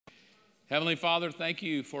Heavenly Father, thank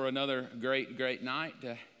you for another great night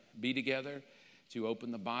to be together, to open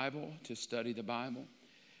the Bible, to study the Bible.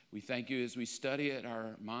 We thank you as we study it,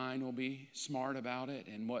 our mind will be smart about it,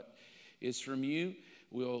 and what is from you,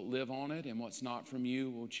 we'll live on it, and what's not from you,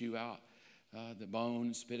 we'll chew out the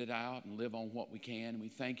bones, spit it out, and live on what we can. We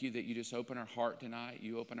thank you that you just open our heart tonight,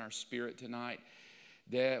 you open our spirit tonight,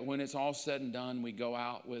 that when it's all said and done, we go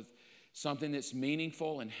out with something that's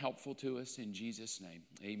meaningful and helpful to us in Jesus' name.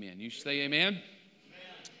 Amen. You say amen? Amen.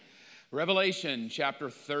 Revelation chapter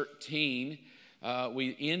 13.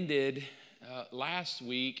 We ended last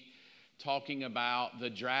week talking about the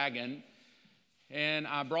dragon. And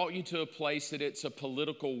I brought you to a place that it's a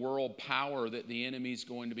political world power that the enemy's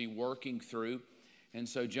going to be working through. And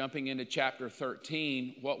so jumping into chapter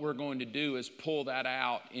 13, what we're going to do is pull that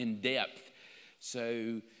out in depth.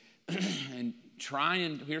 So, and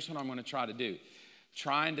here's what I'm going to try to do.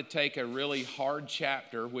 Trying to take a really hard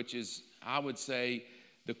chapter, which is, I would say,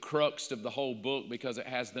 the crux of the whole book because it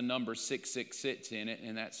has the number 666 in it,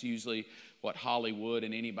 and that's usually what Hollywood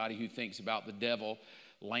and anybody who thinks about the devil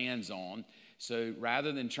lands on. So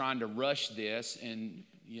rather than trying to rush this and,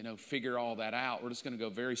 figure all that out, we're just going to go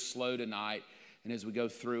very slow tonight. And as we go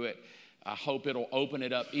through it, I hope it'll open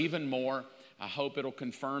it up even more. I hope it'll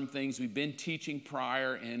confirm things we've been teaching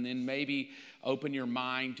prior and then maybe open your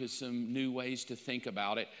mind to some new ways to think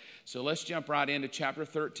about it. So let's jump right into chapter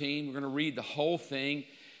 13. We're going to read the whole thing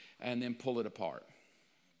and then pull it apart.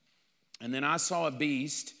 And then I saw a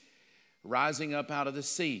beast rising up out of the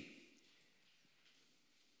sea.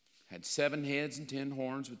 Had 7 heads and 10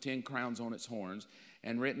 horns with 10 crowns on its horns,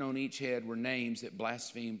 and written on each head were names that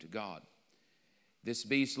blasphemed God. This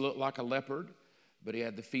beast looked like a leopard, but he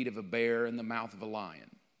had the feet of a bear and the mouth of a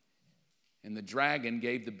lion. And the dragon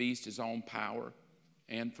gave the beast his own power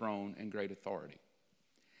and throne and great authority.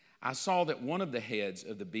 I saw that one of the heads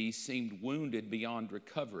of the beast seemed wounded beyond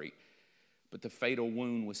recovery, but the fatal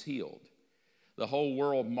wound was healed. The whole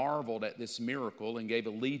world marveled at this miracle and gave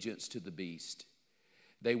allegiance to the beast.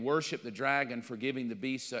 They worshiped the dragon for giving the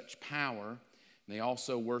beast such power, and they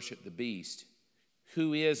also worshiped the beast.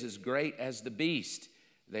 Who is as great as the beast?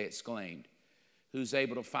 They exclaimed. Who's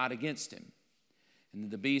able to fight against him?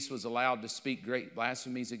 And the beast was allowed to speak great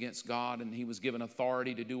blasphemies against God, and he was given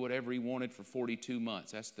authority to do whatever he wanted for 42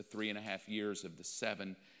 months. That's the 3.5 years of the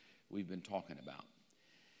 7 we've been talking about.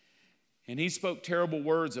 And he spoke terrible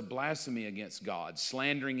words of blasphemy against God,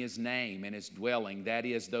 slandering his name and his dwelling, that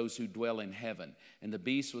is, those who dwell in heaven. And the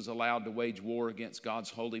beast was allowed to wage war against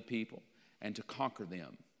God's holy people and to conquer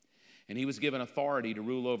them. And he was given authority to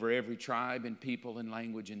rule over every tribe and people and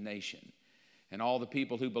language and nation. And all the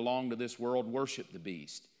people who belong to this world worship the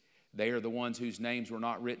beast. They are the ones whose names were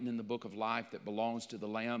not written in the book of life that belongs to the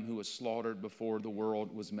Lamb who was slaughtered before the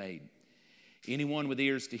world was made. Anyone with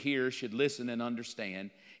ears to hear should listen and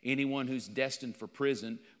understand. Anyone who's destined for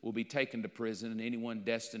prison will be taken to prison, and anyone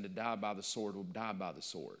destined to die by the sword will die by the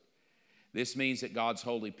sword. This means that God's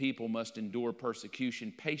holy people must endure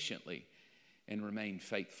persecution patiently and remain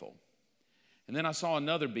faithful. And then I saw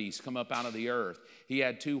another beast come up out of the earth. He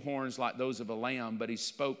had 2 horns like those of a lamb, but he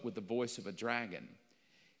spoke with the voice of a dragon.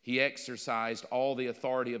 He exercised all the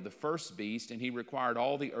authority of the first beast, and he required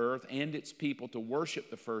all the earth and its people to worship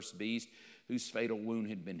the first beast whose fatal wound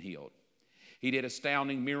had been healed. He did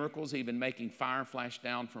astounding miracles, even making fire flash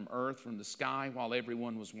down from earth, from the sky, while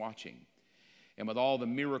everyone was watching. And with all the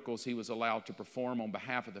miracles he was allowed to perform on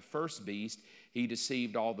behalf of the first beast, he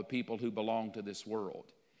deceived all the people who belong to this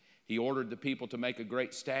world. He ordered the people to make a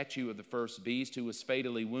great statue of the first beast who was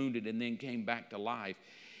fatally wounded and then came back to life.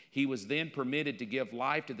 He was then permitted to give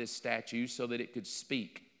life to this statue so that it could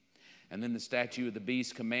speak. And then the statue of the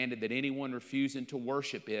beast commanded that anyone refusing to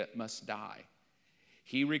worship it must die.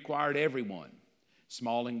 He required everyone,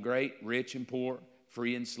 small and great, rich and poor,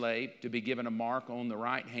 free and slave, to be given a mark on the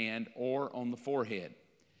right hand or on the forehead.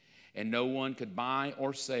 And no one could buy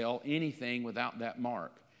or sell anything without that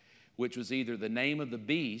mark, which was either the name of the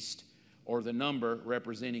beast or the number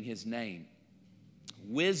representing his name.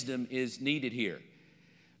 Wisdom is needed here.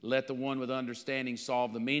 Let the one with understanding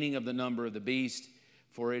solve the meaning of the number of the beast,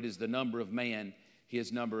 for it is the number of man.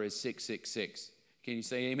 His number is 666. Can you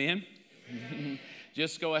say amen? Amen.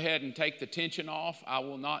 Just go ahead and take the tension off. I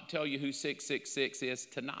will not tell you who 666 is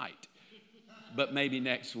tonight, but maybe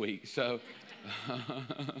next week. So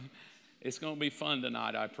it's going to be fun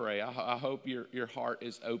tonight, I pray. I hope your heart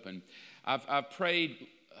is open. I've prayed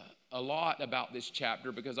a lot about this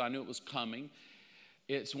chapter because I knew it was coming.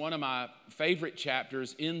 It's one of my favorite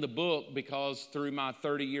chapters in the book because through my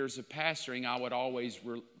 30 years of pastoring, I would always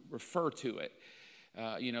refer to it.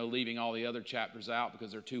 Leaving all the other chapters out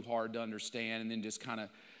because they're too hard to understand, and then just kind of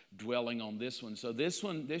dwelling on this one. So this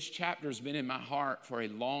chapter has been in my heart for a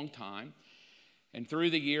long time. And through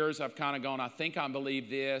the years, I've kind of gone, I think I believe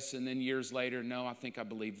this. And then years later, no, I think I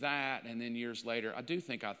believe that. And then years later, I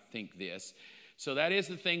think this. So that is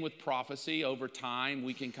the thing with prophecy. Over time,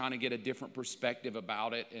 we can kind of get a different perspective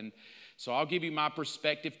about it. And so I'll give you my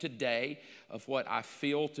perspective today of what I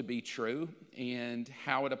feel to be true and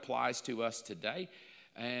how it applies to us today.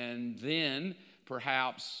 And then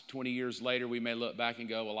perhaps 20 years later, we may look back and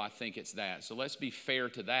go, well, I think it's that. So let's be fair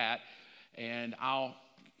to that. And I'll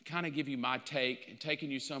kind of give you my take and taking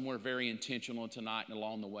you somewhere very intentional tonight, and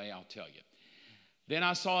along the way, I'll tell you. Then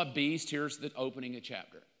I saw a beast. Here's the opening of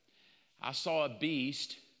chapter. I saw a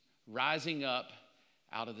beast rising up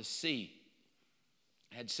out of the sea.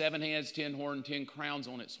 It had 7 heads, 10 horns, 10 crowns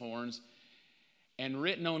on its horns, and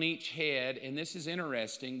written on each head, and this is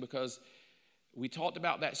interesting because we talked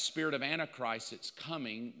about that spirit of Antichrist that's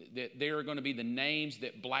coming, that there are going to be the names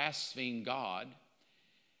that blaspheme God.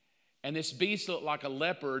 And this beast looked like a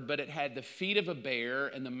leopard, but it had the feet of a bear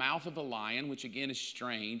and the mouth of a lion, which again is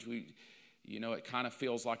strange. It kind of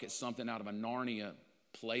feels like it's something out of a Narnia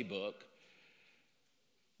playbook.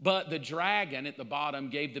 But the dragon at the bottom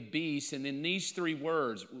gave the beast, and then these 3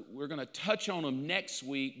 words, we're going to touch on them next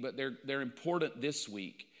week, but they're important this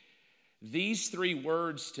week. These 3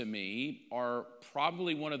 words to me are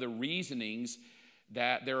probably one of the reasonings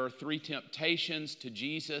that there are 3 temptations to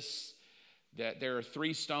Jesus, that there are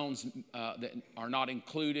 3 stones that are not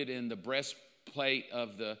included in the breastplate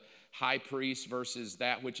of the high priest versus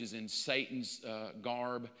that which is in Satan's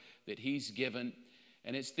garb that he's given.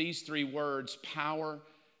 And it's these 3 words: power,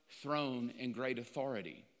 throne, and great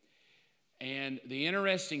authority. And the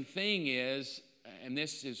interesting thing is, and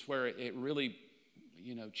this is where it really,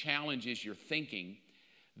 challenges your thinking,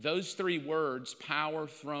 those 3 words, power,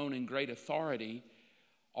 throne, and great authority,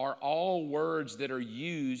 are all words that are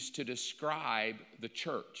used to describe the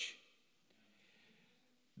church.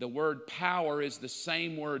 The word power is the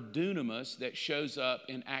same word dunamis that shows up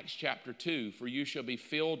in Acts chapter 2. For you shall be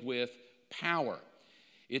filled with power.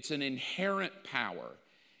 It's an inherent power.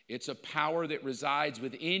 It's a power that resides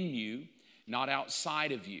within you, not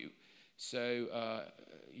outside of you. So,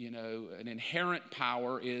 an inherent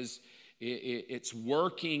power is it's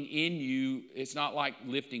working in you. It's not like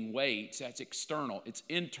lifting weights. That's external. It's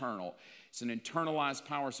internal. It's an internalized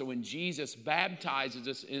power. So when Jesus baptizes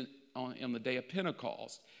us on the day of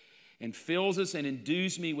Pentecost and fills us and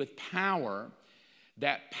endues me with power,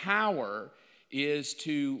 that power is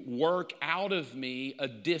to work out of me a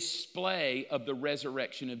display of the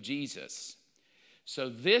resurrection of Jesus. So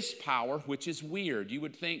this power, which is weird, you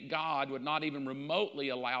would think God would not even remotely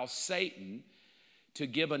allow Satan to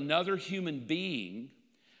give another human being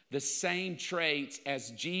the same traits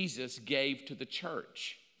as Jesus gave to the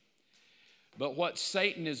church. But what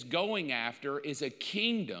Satan is going after is a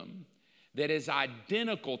kingdom that is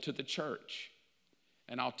identical to the church.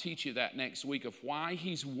 And I'll teach you that next week of why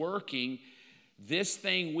he's working. This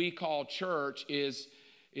thing we call church is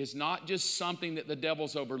not just something that the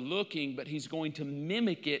devil's overlooking, but he's going to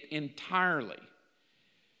mimic it entirely.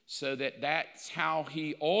 So that's how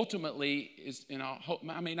he ultimately is, and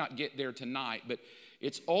I may not get there tonight, but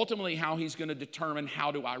it's ultimately how he's going to determine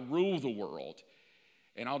how do I rule the world.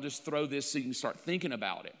 And I'll just throw this so you can start thinking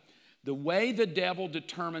about it. The way the devil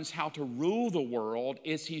determines how to rule the world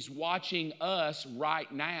is he's watching us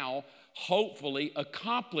right now hopefully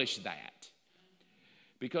accomplish that.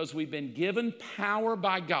 Because we've been given power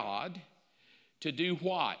by God to do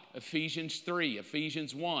what? Ephesians 3,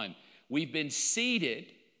 Ephesians 1. We've been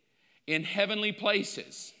seated in heavenly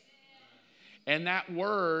places. And that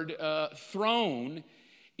word, throne,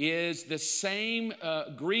 is the same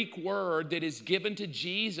Greek word that is given to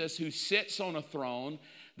Jesus, who sits on a throne,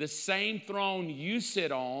 the same throne you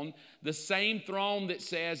sit on, the same throne that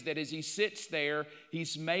says that as he sits there,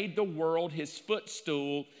 he's made the world his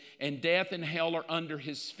footstool, and death and hell are under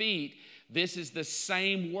his feet. This is the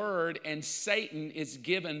same word, and Satan is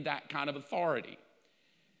given that kind of authority.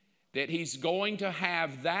 That he's going to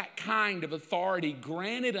have that kind of authority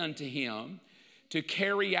granted unto him to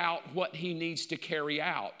carry out what he needs to carry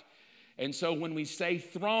out. And so when we say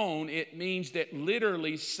throne, it means that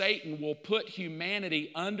literally Satan will put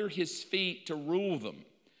humanity under his feet to rule them.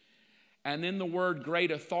 And then the word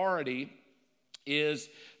great authority is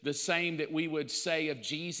the same that we would say of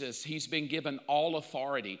Jesus. He's been given all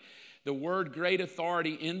authority. The word great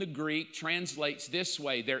authority in the Greek translates this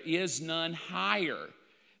way: there is none higher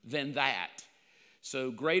than that.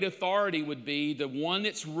 So great authority would be the one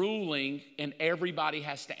that's ruling and everybody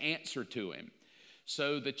has to answer to him.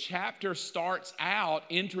 So the chapter starts out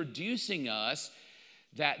introducing us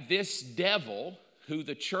that this devil, who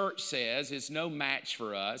the church says is no match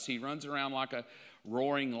for us. He runs around like a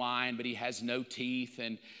roaring lion, but he has no teeth,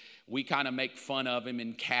 and we kind of make fun of him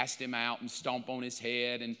and cast him out and stomp on his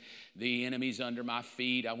head, and the enemy's under my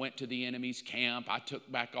feet. I went to the enemy's camp. I took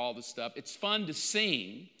back all the stuff. It's fun to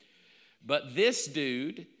sing, but this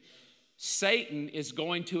dude, Satan, is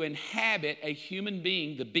going to inhabit a human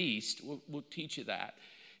being, the beast. We'll teach you that.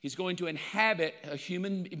 He's going to inhabit a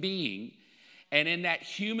human being, and in that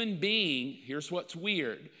human being, here's what's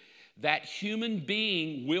weird, that human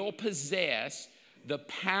being will possess the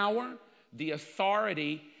power, the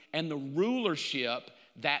authority, and the rulership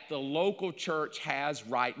that the local church has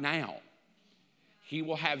right now. He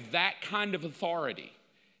will have that kind of authority.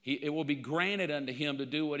 It will be granted unto him to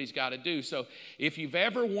do what he's got to do. So if you've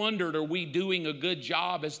ever wondered, are we doing a good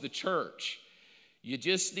job as the church? You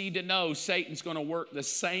just need to know Satan's going to work the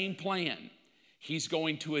same plan. He's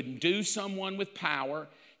going to endue someone with power.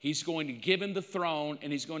 He's going to give him the throne,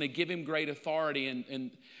 and he's going to give him great authority.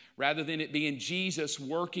 And rather than it being Jesus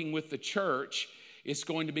working with the church, it's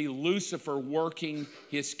going to be Lucifer working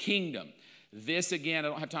his kingdom. This, again, I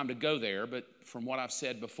don't have time to go there, but from what I've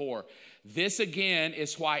said before, this, again,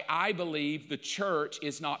 is why I believe the church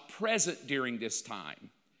is not present during this time.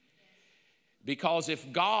 Because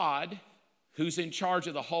if God, who's in charge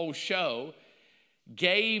of the whole show,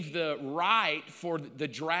 gave the right for the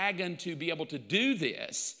dragon to be able to do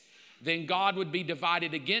this, then God would be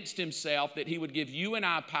divided against himself, that he would give you and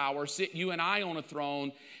I power, sit you and I on a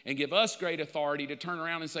throne, and give us great authority to turn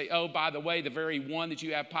around and say, oh, by the way, the very one that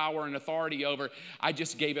you have power and authority over, I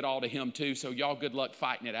just gave it all to him too, so y'all good luck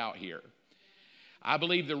fighting it out here. I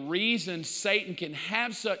believe the reason Satan can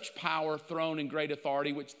have such power, throne, and great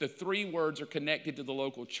authority, which the three words are connected to the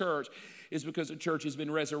local church, is because the church has been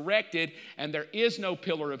resurrected and there is no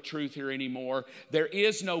pillar of truth here anymore. There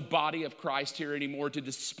is no body of Christ here anymore to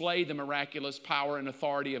display the miraculous power and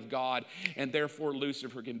authority of God, and therefore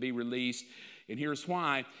Lucifer can be released. And here's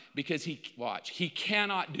why: because he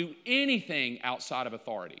cannot do anything outside of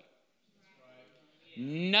authority.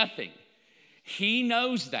 Nothing. He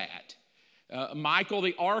knows that. Michael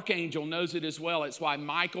the archangel knows it as well. It's why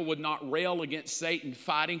Michael would not rail against Satan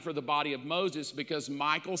fighting for the body of Moses, because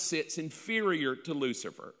Michael sits inferior to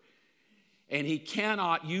Lucifer. And he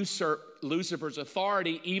cannot usurp Lucifer's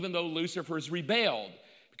authority, even though Lucifer's rebelled,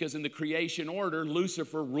 because in the creation order,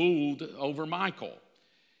 Lucifer ruled over Michael.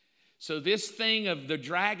 So this thing of the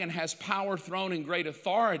dragon has power, throne, and great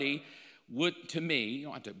authority would, to me, you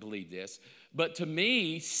don't have to believe this, but to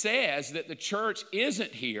me says that the church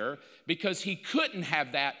isn't here because he couldn't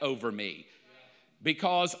have that over me.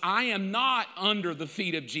 Because I am not under the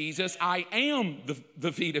feet of Jesus. I am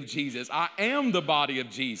the feet of Jesus. I am the body of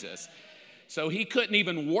Jesus. So he couldn't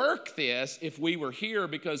even work this if we were here,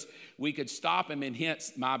 because we could stop him. And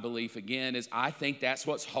hence my belief again is I think that's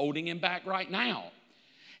what's holding him back right now.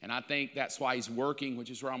 And I think that's why he's working, which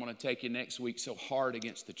is where I'm going to take you next week, so hard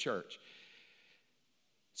against the church.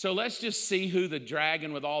 So let's just see who the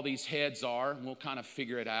dragon with all these heads are, and we'll kind of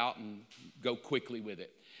figure it out and go quickly with it.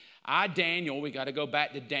 Daniel, we got to go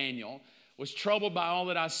back to Daniel, was troubled by all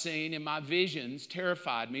that I've seen, and my visions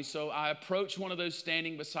terrified me. So I approached one of those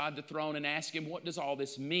standing beside the throne and asked him, what does all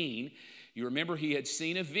this mean? You remember he had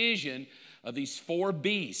seen a vision of these four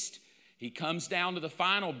beasts. He comes down to the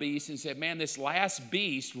final beast and said, man, this last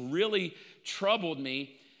beast really troubled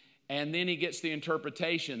me. And then he gets the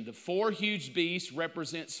interpretation. The four huge beasts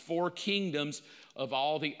represents four kingdoms of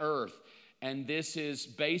all the earth. And this is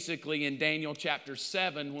basically in Daniel chapter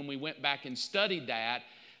 7, when we went back and studied that,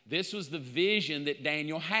 this was the vision that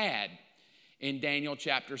Daniel had in Daniel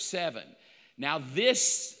chapter 7. Now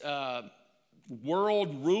this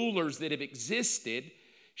world rulers that have existed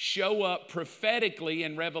show up prophetically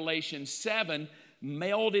in Revelation 7,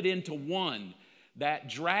 melded into one. That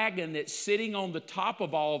dragon that's sitting on the top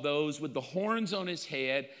of all those with the horns on his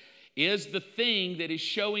head is the thing that is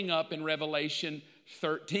showing up in Revelation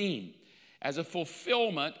 13 as a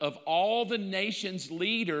fulfillment of all the nations'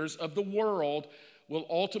 leaders of the world will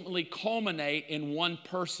ultimately culminate in one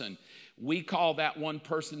person. We call that one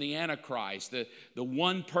person the Antichrist, the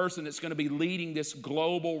one person that's going to be leading this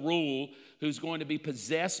global rule, who's going to be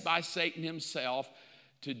possessed by Satan himself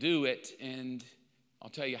to do it. And I'll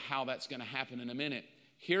tell you how that's going to happen in a minute.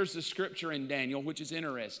 Here's the scripture in Daniel, which is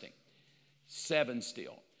interesting. 7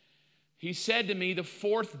 still. He said to me, the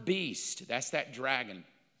fourth beast, that's that dragon,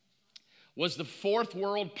 was the fourth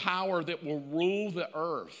world power that will rule the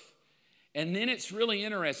earth. And then it's really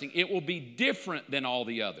interesting. It will be different than all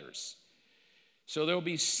the others. So there will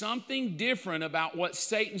be something different about what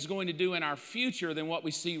Satan's going to do in our future than what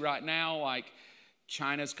we see right now, like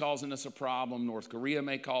China's causing us a problem. North Korea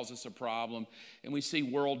may cause us a problem. And we see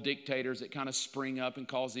world dictators that kind of spring up and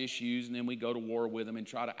cause issues, and then we go to war with them and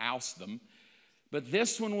try to oust them. But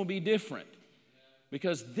this one will be different,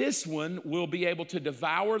 because this one will be able to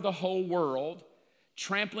devour the whole world,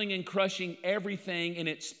 trampling and crushing everything in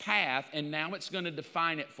its path, and now it's going to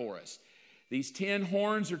define it for us. These 10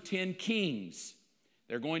 horns are 10 kings.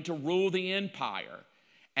 They're going to rule the empire.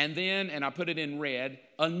 And then, and I put it in red,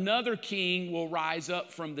 another king will rise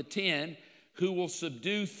up from the 10 who will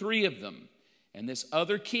subdue 3 of them. And this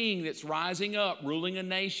other king that's rising up, ruling a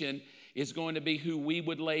nation, is going to be who we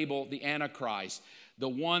would label the Antichrist. The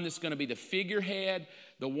one that's going to be the figurehead,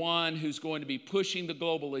 the one who's going to be pushing the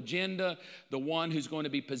global agenda, the one who's going to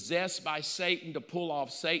be possessed by Satan to pull off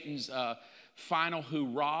Satan's final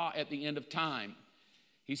hoorah at the end of time.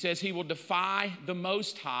 He says he will defy the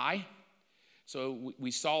Most High. So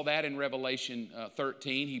we saw that in Revelation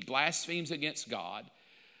 13. He blasphemes against God,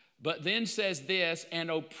 but then says this, and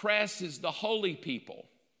oppresses the holy people.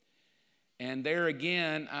 And there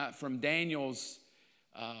again, from Daniel's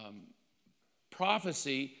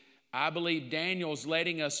prophecy, I believe Daniel's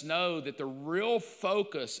letting us know that the real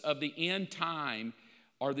focus of the end time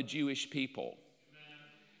are the Jewish people. Amen.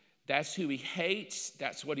 That's who he hates.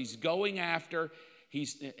 That's what he's going after.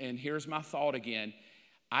 And here's my thought again.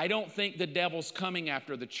 I don't think the devil's coming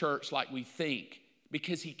after the church like we think,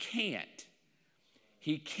 because he can't.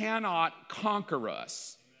 He cannot conquer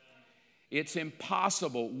us. It's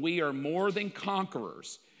impossible. We are more than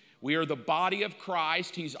conquerors. We are the body of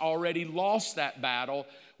Christ. He's already lost that battle.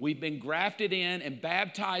 We've been grafted in and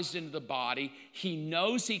baptized into the body. He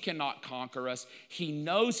knows he cannot conquer us. He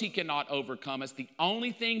knows he cannot overcome us. The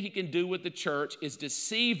only thing he can do with the church is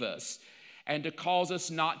deceive us and to cause us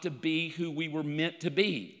not to be who we were meant to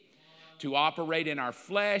be, to operate in our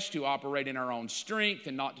flesh, to operate in our own strength,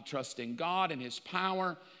 and not to trust in God and his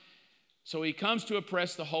power. So he comes to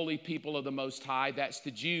oppress the holy people of the Most High. That's the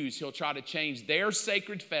Jews. He'll try to change their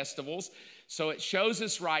sacred festivals. So it shows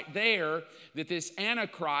us right there that this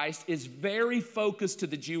Antichrist is very focused to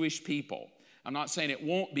the Jewish people. I'm not saying it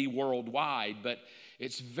won't be worldwide, but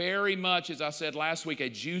it's very much, as I said last week, a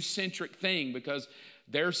Jew-centric thing, because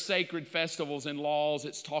their sacred festivals and laws,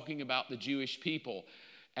 it's talking about the Jewish people.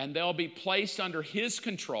 And they'll be placed under his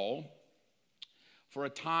control for a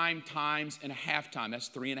time, times, and a half time. That's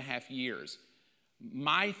 3.5 years.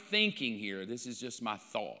 My thinking here, this is just my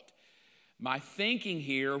thought. My thinking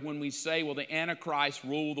here, when we say, will the Antichrist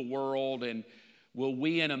rule the world, and will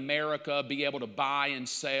we in America be able to buy and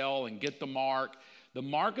sell and get the mark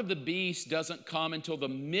of the beast doesn't come until the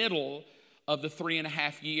middle of the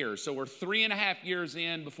 3.5 years. So we're 3.5 years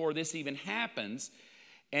in before this even happens.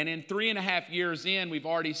 And in 3.5 years in, we've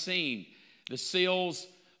already seen the seals,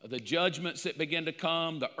 the judgments that begin to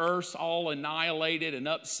come, the earth's all annihilated and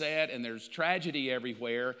upset, and there's tragedy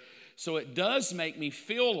everywhere. So it does make me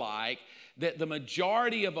feel like that the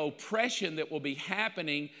majority of oppression that will be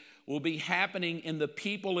happening in the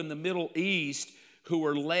people in the Middle East who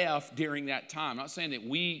are left during that time. I'm not saying that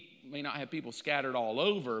we may not have people scattered all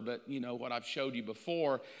over, but you know what I've showed you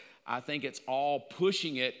before, I think it's all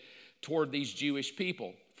pushing it toward these Jewish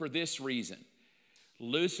people for this reason.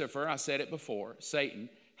 Lucifer, I said it before, Satan,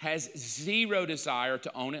 has zero desire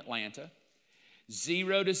to own Atlanta,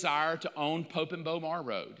 zero desire to own Pope and Bomar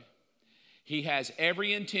Road. He has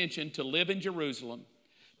every intention to live in Jerusalem,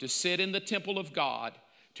 to sit in the temple of God,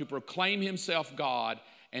 to proclaim himself God,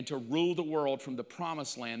 and to rule the world from the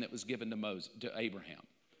promised land that was given to Abraham.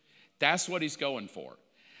 That's what he's going for.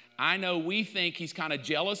 I know we think he's kind of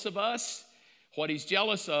jealous of us. What he's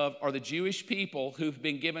jealous of are the Jewish people who've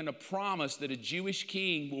been given a promise that a Jewish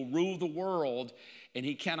king will rule the world, and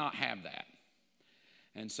he cannot have that.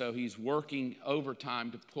 And so he's working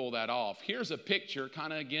overtime to pull that off. Here's a picture,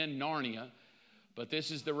 kind of again Narnia, but this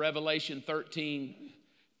is the Revelation 13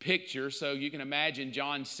 picture. So you can imagine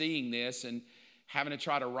John seeing this and having to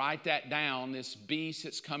try to write that down, this beast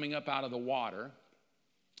that's coming up out of the water.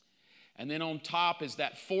 And then on top is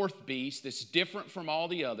that fourth beast that's different from all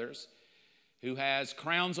the others, who has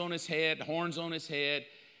crowns on his head, horns on his head,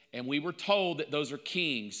 and we were told that those are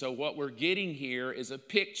kings. So what we're getting here is a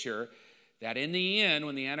picture that in the end,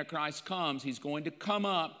 when the Antichrist comes, he's going to come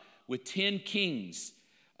up with 10 kings,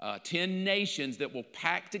 10 nations that will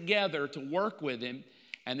pack together to work with him,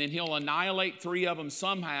 and then he'll annihilate 3 of them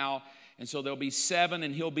somehow, and so there'll be 7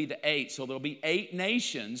 and he'll be the 8. So there'll be 8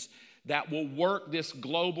 nations that will work this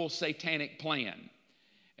global satanic plan,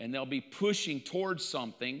 and they'll be pushing towards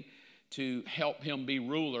something to help him be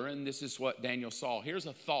ruler, and this is what Daniel saw. Here's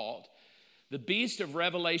a thought. The beast of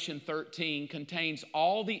Revelation 13 contains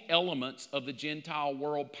all the elements of the Gentile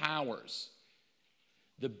world powers.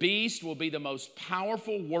 The beast will be the most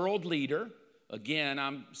powerful world leader. Again,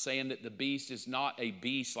 I'm saying that the beast is not a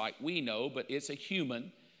beast like we know, but it's a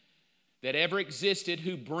human that ever existed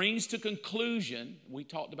who brings to conclusion, we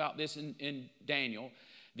talked about this in Daniel,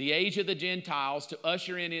 the age of the Gentiles to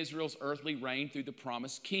usher in Israel's earthly reign through the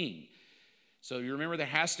promised king. So you remember there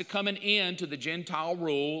has to come an end to the Gentile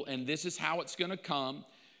rule, and this is how it's going to come,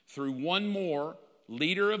 through one more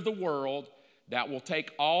leader of the world that will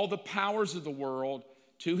take all the powers of the world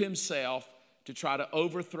to himself to try to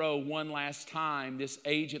overthrow one last time this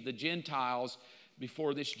age of the Gentiles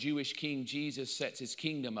before this Jewish king Jesus sets his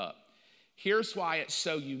kingdom up. Here's why it's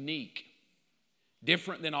so unique,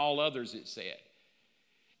 different than all others, it said,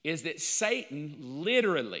 is that Satan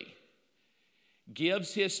literally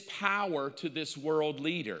gives his power to this world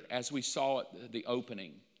leader, as we saw at the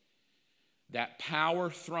opening. That power,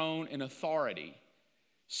 throne, and authority,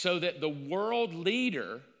 so that the world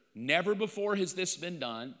leader, never before has this been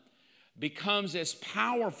done, becomes as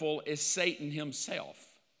powerful as Satan himself.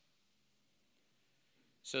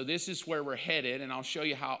 So this is where we're headed, and I'll show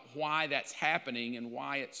you why that's happening and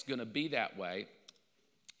why it's going to be that way.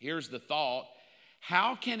 Here's the thought.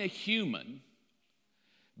 How can a human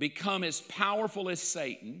become as powerful as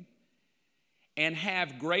Satan and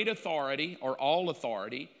have great authority, or all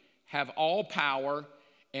authority, have all power,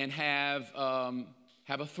 and have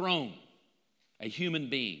a throne, a human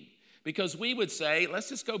being? Because we would say, let's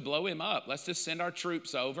just go blow him up. Let's just send our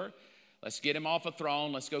troops over. Let's get him off a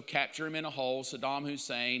throne. Let's go capture him in a hole, Saddam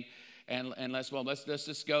Hussein, and let's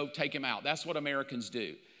just go take him out. That's what Americans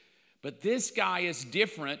do. But this guy is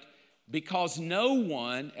different because no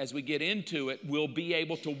one, as we get into it, will be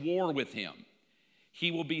able to war with him.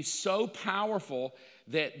 He will be so powerful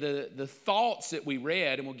that the thoughts that we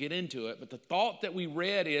read, and we'll get into it, but the thought that we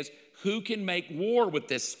read is, who can make war with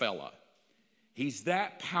this fella? He's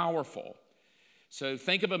that powerful. So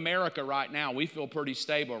think of America right now. We feel pretty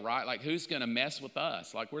stable, right? Like, who's going to mess with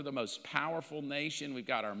us? Like, we're the most powerful nation. We've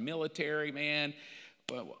got our military, man.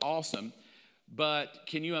 Well, awesome. But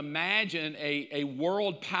can you imagine a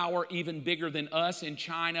world power even bigger than us in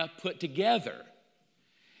China put together,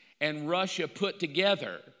 and Russia put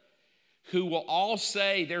together, who will all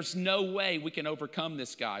say there's no way we can overcome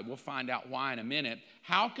this guy? We'll find out why in a minute.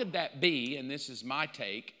 How could that be? And this is my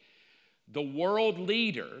take. The world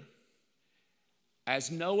leader,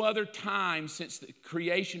 as no other time since the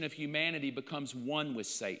creation of humanity, becomes one with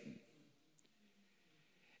Satan.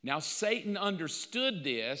 Now, Satan understood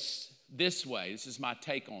this way. This is my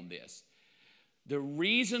take on this. The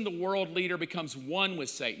reason the world leader becomes one with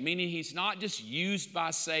Satan, meaning he's not just used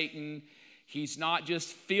by Satan, he's not just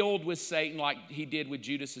filled with Satan like he did with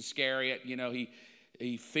Judas Iscariot. You know, he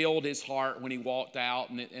filled his heart when he walked out,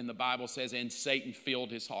 and the Bible says, and Satan filled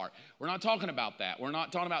his heart. We're not talking about that. We're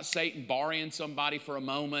not talking about Satan borrowing somebody for a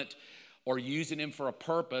moment or using him for a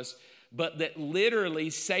purpose, but that literally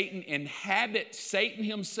Satan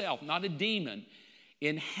himself, not a demon,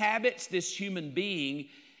 inhabits this human being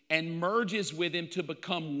and merges with him to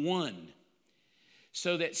become one.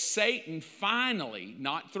 So that Satan finally,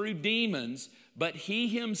 not through demons, but he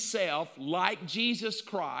himself, like Jesus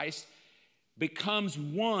Christ, becomes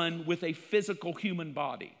one with a physical human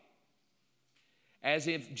body. As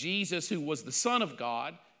if Jesus, who was the Son of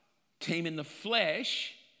God, came in the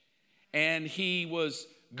flesh, and he was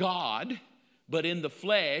God, but in the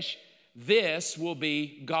flesh. This will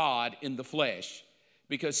be God in the flesh,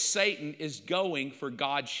 because Satan is going for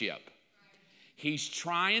godship. He's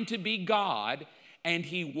trying to be God, and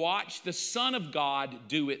he watched the Son of God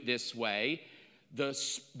do it this way.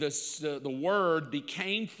 The Word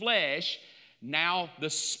became flesh. Now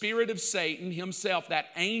the spirit of Satan himself, that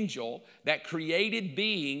angel, that created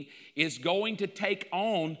being, is going to take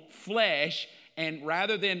on flesh, and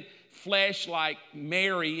rather than flesh like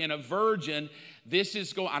Mary and a virgin, this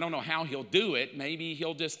is going, I don't know how he'll do it. Maybe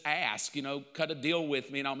he'll just ask, cut a deal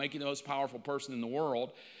with me and I'll make you the most powerful person in the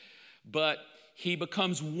world. But he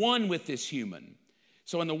becomes one with this human.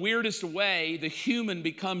 So in the weirdest way, the human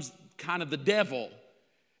becomes kind of the devil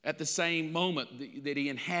at the same moment that he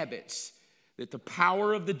inhabits. That the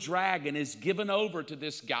power of the dragon is given over to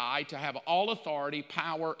this guy to have all authority,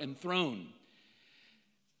 power, and throne.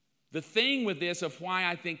 The thing with this, of why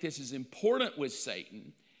I think this is important with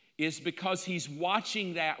Satan, is because he's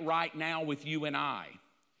watching that right now with you and I.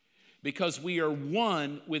 Because we are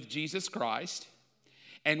one with Jesus Christ,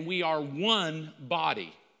 and we are one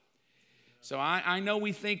body. So I know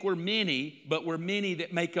we think we're many, but we're many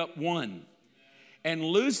that make up one. And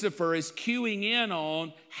Lucifer is cueing in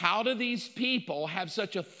on, how do these people have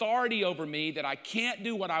such authority over me that I can't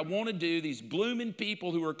do what I want to do? These blooming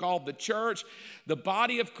people who are called the church, the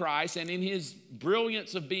body of Christ, and in his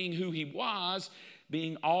brilliance of being who he was,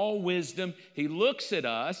 being all wisdom, he looks at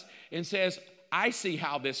us and says, I see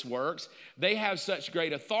how this works. They have such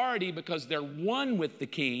great authority because they're one with the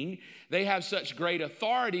king. They have such great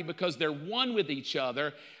authority because they're one with each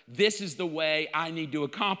other. This is the way I need to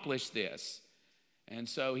accomplish this. And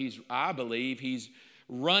so I believe he's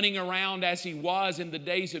running around as he was in the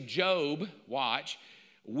days of Job. Watch.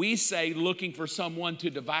 We say looking for someone to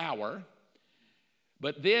devour.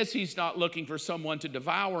 But he's not looking for someone to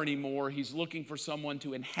devour anymore. He's looking for someone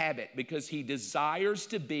to inhabit because he desires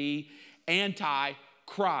to be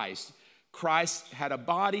anti-Christ. Christ had a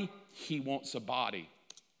body. He wants a body.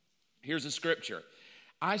 Here's a scripture.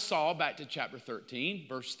 I saw, back to chapter 13,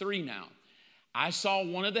 verse 3 now. I saw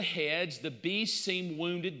one of the heads, the beast seemed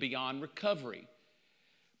wounded beyond recovery,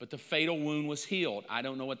 but the fatal wound was healed. I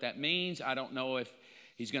don't know what that means. I don't know if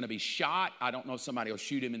he's going to be shot. I don't know if somebody will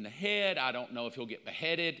shoot him in the head. I don't know if he'll get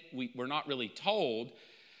beheaded. We're not really told,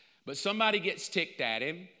 but somebody gets ticked at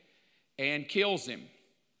him and kills him.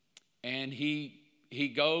 And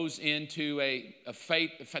he goes into a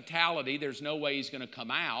fatality. There's no way he's going to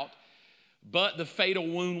come out, but the fatal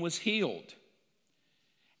wound was healed.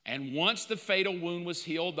 And once the fatal wound was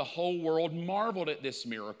healed, the whole world marveled at this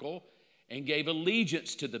miracle and gave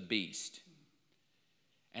allegiance to the beast.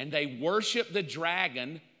 And they worshiped the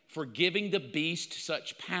dragon for giving the beast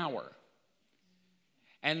such power.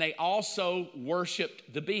 And they also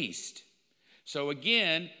worshiped the beast. So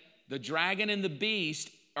again, the dragon and the beast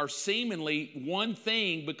are seemingly one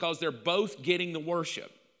thing because they're both getting the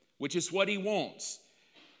worship, which is what he wants.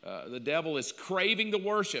 The devil is craving the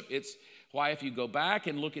worship. It's why if you go back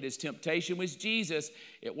and look at his temptation with Jesus,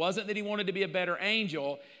 it wasn't that he wanted to be a better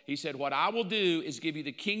angel. He said, what I will do is give you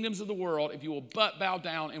the kingdoms of the world if you will but bow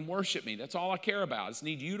down and worship me. That's all I care about. I just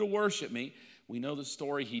need you to worship me. We know the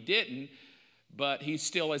story, he didn't, but he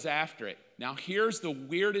still is after it. Now here's the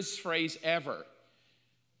weirdest phrase ever.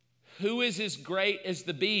 Who is as great as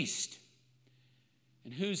the beast?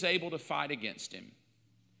 And who's able to fight against him?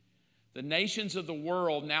 The nations of the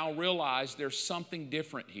world now realize there's something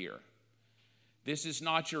different here. This is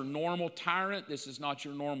not your normal tyrant. This is not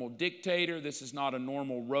your normal dictator. This is not a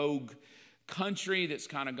normal rogue country that's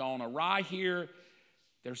kind of gone awry here.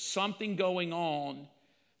 There's something going on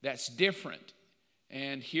that's different.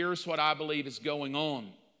 And here's what I believe is going on.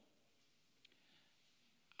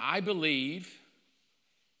 I believe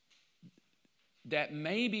that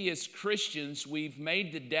maybe as Christians we've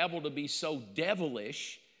made the devil to be so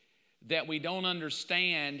devilish that we don't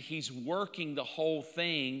understand he's working the whole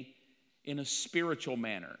thing in a spiritual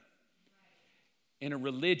manner, in a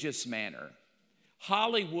religious manner.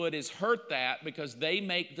 Hollywood has hurt that because they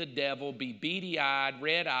make the devil be beady-eyed,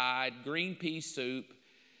 red-eyed, green pea soup,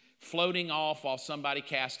 floating off while somebody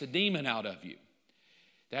casts a demon out of you.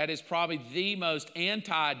 That is probably the most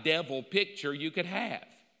anti-devil picture you could have.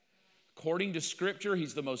 According to Scripture,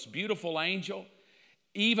 he's the most beautiful angel.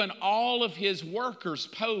 Even all of his workers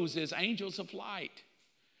pose as angels of light.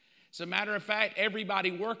 As a matter of fact,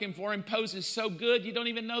 everybody working for him poses so good you don't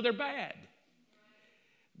even know they're bad.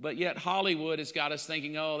 But yet Hollywood has got us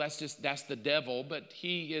thinking, oh, that's the devil. But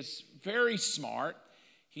he is very smart.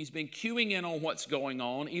 He's been cueing in on what's going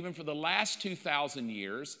on, even for the last 2,000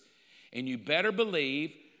 years. And you better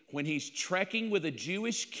believe when he's trekking with a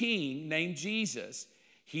Jewish king named Jesus,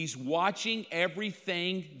 he's watching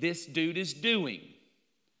everything this dude is doing.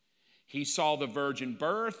 He saw the virgin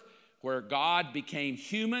birth where God became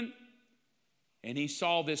human. And he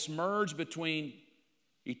saw this merge between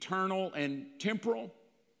eternal and temporal.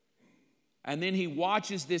 And then he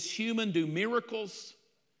watches this human do miracles.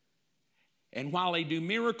 And while they do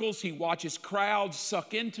miracles, he watches crowds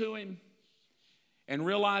suck into him and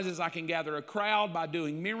realizes I can gather a crowd by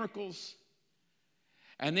doing miracles.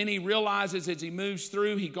 And then he realizes as he moves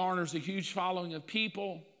through, he garners a huge following of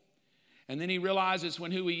people. And then he realizes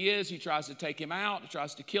when who he is, he tries to take him out. He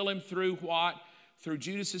tries to kill him through what? Through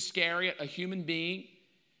Judas Iscariot, a human being.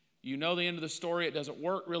 You know the end of the story. It doesn't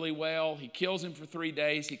work really well. He kills him for 3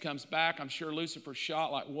 days. He comes back. I'm sure Lucifer's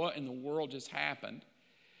shot like, what in the world just happened?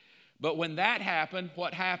 But when that happened,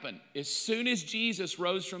 what happened? As soon as Jesus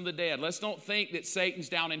rose from the dead, let's don't think that Satan's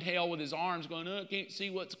down in hell with his arms going, oh, I can't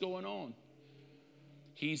see what's going on.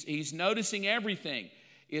 He's noticing everything.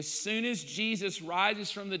 As soon as Jesus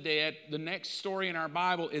rises from the dead, the next story in our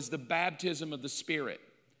Bible is the baptism of the Spirit.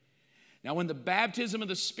 Now, when the baptism of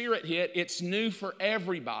the Spirit hit, it's new for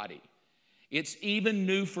everybody. It's even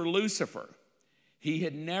new for Lucifer. He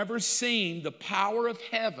had never seen the power of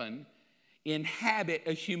heaven inhabit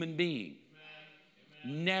a human being.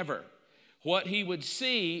 Amen. Never. What he would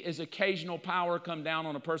see is occasional power come down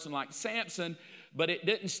on a person like Samson, but it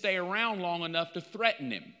didn't stay around long enough to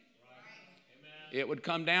threaten him. Right. It would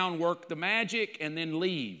come down, work the magic, and then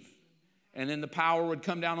leave. And then the power would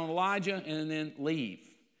come down on Elijah and then leave.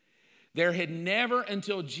 There had never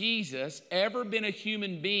until Jesus ever been a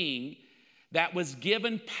human being that was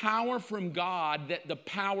given power from God that the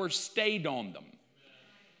power stayed on them.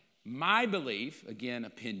 My belief, again,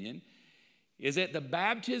 opinion, is that the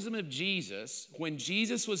baptism of Jesus, when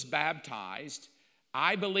Jesus was baptized,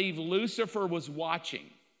 I believe Lucifer was watching.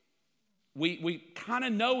 We kind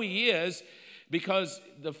of know he is because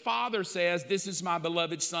the Father says, this is my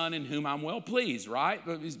beloved Son in whom I'm well pleased, right?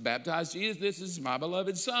 He's baptized Jesus, this is my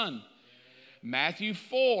beloved Son. Matthew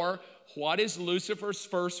 4, what is Lucifer's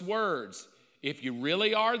first words? If you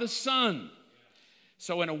really are the Son.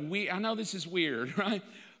 So I know this is weird, right?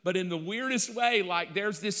 But in the weirdest way, like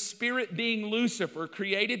there's this spirit being Lucifer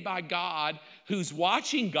created by God who's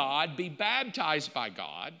watching God be baptized by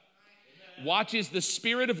God, watches the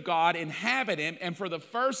Spirit of God inhabit him, and for the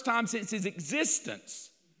first time since his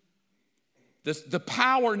existence, the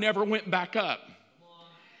power never went back up.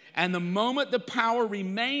 And the moment the power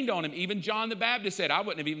remained on him, even John the Baptist said, I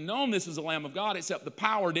wouldn't have even known this was the Lamb of God except the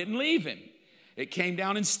power didn't leave him. It came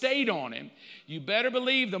down and stayed on him. You better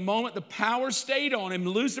believe the moment the power stayed on him,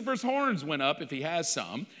 Lucifer's horns went up, if he has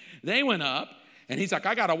some. They went up, and he's like,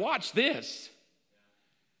 I got to watch this.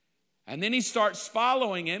 And then he starts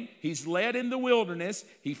following him. He's led in the wilderness.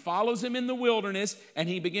 He follows him in the wilderness, and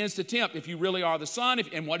he begins to tempt. If you really are the Son,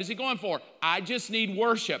 and what is he going for? I just need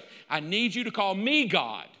worship. I need you to call me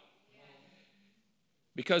God.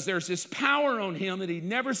 Because there's this power on him that he'd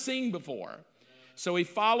never seen before. So he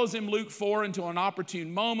follows him, Luke 4, into an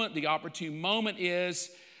opportune moment. The opportune moment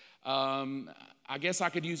is, I guess I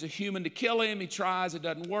could use a human to kill him. He tries, it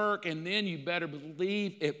doesn't work. And then you better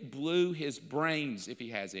believe it blew his brains, if he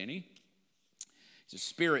has any. He's a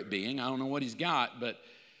spirit being. I don't know what he's got.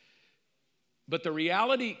 But the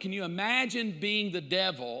reality, can you imagine being the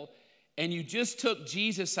devil and you just took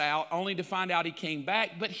Jesus out only to find out he came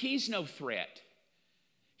back? But he's no threat.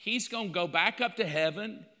 He's going to go back up to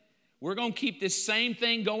heaven. We're going to keep this same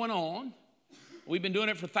thing going on. We've been doing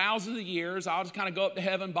it for thousands of years. I'll just kind of go up to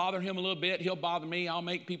heaven, bother him a little bit. He'll bother me. I'll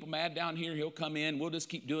make people mad down here. He'll come in. We'll just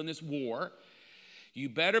keep doing this war. You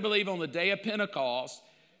better believe on the day of Pentecost,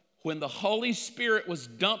 when the Holy Spirit was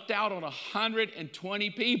dumped out on 120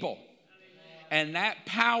 people, and that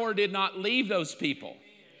power did not leave those people,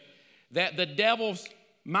 that the devil's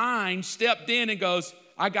mind stepped in and goes,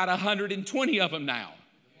 I got 120 of them now.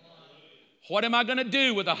 What am I going to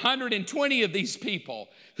do with 120 of these people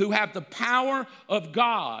who have the power of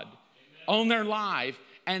God on their life?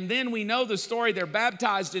 And then we know the story. They're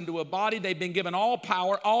baptized into a body. They've been given all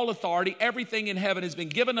power, all authority. Everything in heaven has been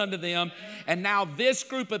given unto them. And now this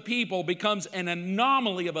group of people becomes an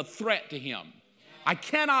anomaly of a threat to him. I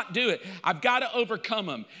cannot do it. I've got to overcome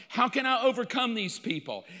them. How can I overcome these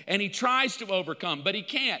people? And he tries to overcome, but he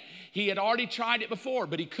can't. He had already tried it before,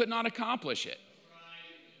 but he could not accomplish it.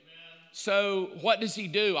 So what does he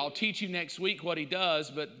do? I'll teach you next week what he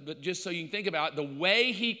does, but just so you can think about it, the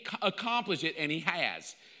way he accomplished it, and he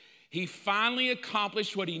has. He finally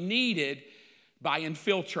accomplished what he needed by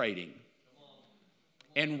infiltrating.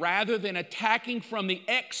 And rather than attacking from the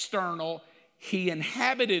external, he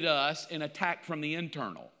inhabited us and attacked from the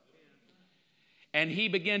internal. And he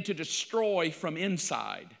began to destroy from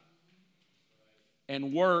inside.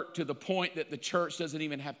 And work to the point that the church doesn't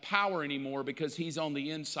even have power anymore because he's on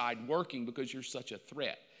the inside working because you're such a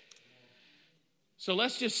threat. So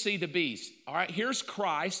let's just see the beast. All right, here's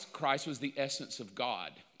Christ. Christ was the essence of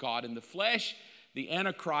God. God in the flesh. The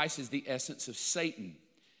Antichrist is the essence of Satan.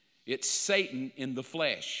 It's Satan in the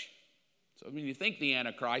flesh. So when you think the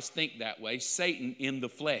Antichrist, think that way. Satan in the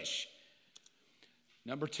flesh.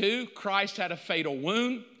 Number 2, Christ had a fatal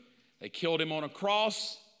wound. They killed him on a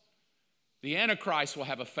cross. The Antichrist will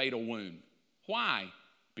have a fatal wound. Why?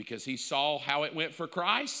 Because he saw how it went for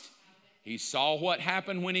Christ. He saw what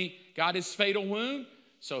happened when he got his fatal wound,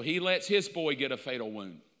 so he lets his boy get a fatal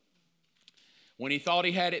wound. When he thought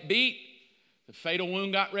he had it beat, the fatal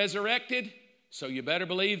wound got resurrected, so you better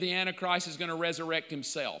believe the Antichrist is going to resurrect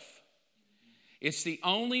himself. It's the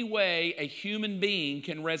only way a human being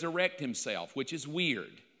can resurrect himself, which is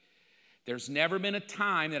weird. There's never been a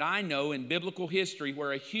time that I know in biblical history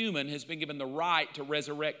where a human has been given the right to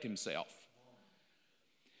resurrect himself.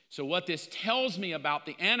 So what this tells me about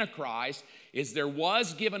the Antichrist is there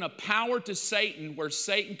was given a power to Satan where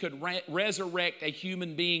Satan could resurrect a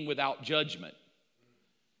human being without judgment.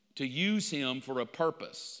 to use him for a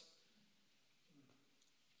purpose.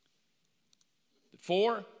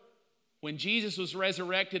 4, when Jesus was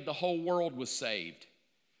resurrected, the whole world was saved.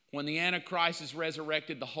 When the Antichrist is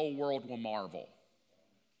resurrected, the whole world will marvel.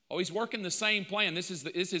 Oh, he's working the same plan. This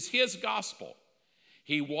is his gospel.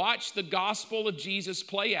 He watched the gospel of Jesus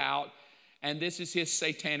play out, and this is his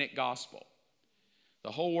satanic gospel.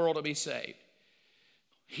 The whole world will be saved.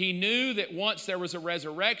 He knew that once there was a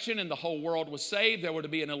resurrection and the whole world was saved, there would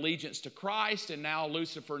be an allegiance to Christ, and now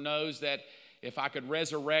Lucifer knows that if I could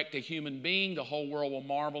resurrect a human being, the whole world will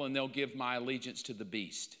marvel and they'll give my allegiance to the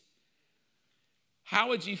beast. How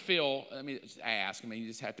would you feel? You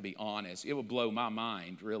just have to be honest. It would blow my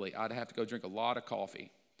mind, really. I'd have to go drink a lot of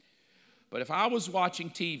coffee. But if I was watching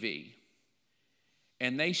TV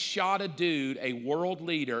and they shot a dude, a world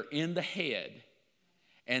leader, in the head,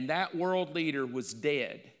 and that world leader was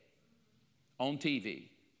dead on TV,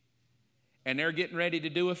 and they're getting ready to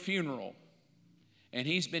do a funeral, and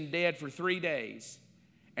he's been dead for 3 days,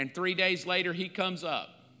 and 3 days later he comes up,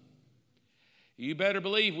 you better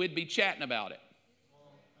believe we'd be chatting about it.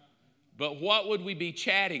 But what would we be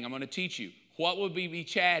chatting? I'm going to teach you. What would we be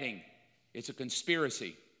chatting? It's a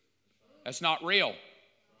conspiracy. That's not real.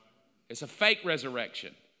 It's a fake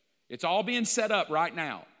resurrection. It's all being set up right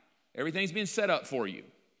now. Everything's being set up for you.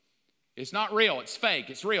 It's not real. It's fake.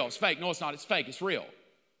 It's real. It's fake. No, it's not. It's fake. It's real.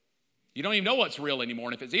 You don't even know what's real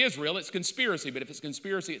anymore. And if it is real, it's conspiracy. But if it's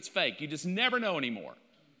conspiracy, it's fake. You just never know anymore.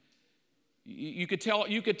 You could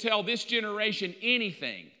tell this generation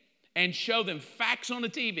anything and show them facts on the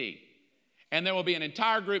TV, and there will be an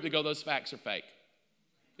entire group that go, those facts are fake.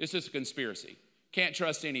 It's just a conspiracy. Can't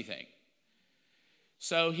trust anything.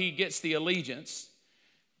 So he gets the allegiance.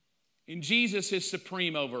 And Jesus is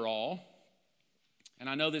supreme over all. And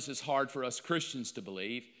I know this is hard for us Christians to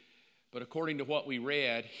believe, but according to what we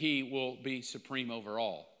read, he will be supreme over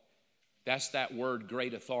all. That's that word,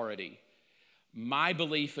 great authority. My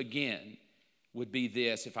belief, again, would be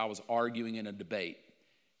this if I was arguing in a debate.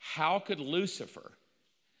 How could Lucifer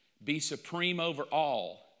be supreme over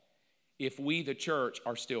all if we, the church,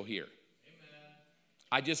 are still here? Amen.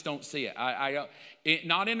 I just don't see it.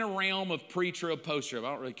 Not in the realm of pre-trib, post-trib. I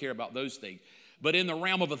don't really care about those things. But in the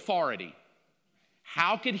realm of authority.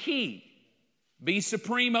 How could he be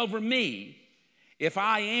supreme over me if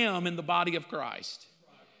I am in the body of Christ?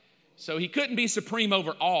 So he couldn't be supreme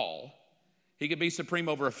over all. He could be supreme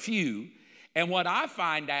over a few. And what I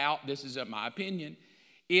find out, this is my opinion,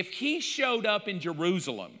 if he showed up in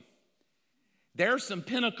Jerusalem, there's some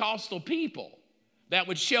Pentecostal people that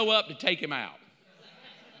would show up to take him out.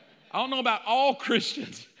 I don't know about all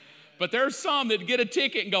Christians, but there's some that get a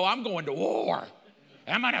ticket and go, I'm going to war.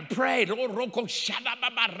 I'm going to pray.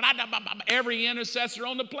 Every intercessor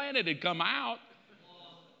on the planet had come out.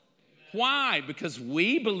 Why? Because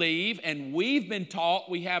we believe and we've been taught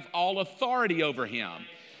we have all authority over him.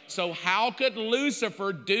 So how could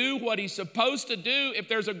Lucifer do what he's supposed to do if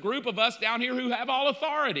there's a group of us down here who have all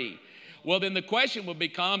authority? Well, then the question would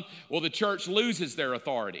become, well, the church loses their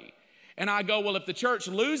authority. And I go, well, if the church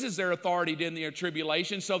loses their authority in the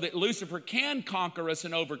tribulation so that Lucifer can conquer us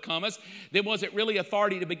and overcome us, then was it really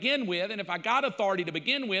authority to begin with? And if I got authority to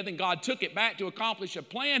begin with and God took it back to accomplish a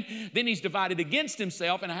plan, then he's divided against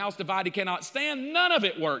himself, and a house divided cannot stand. None of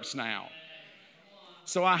it works now.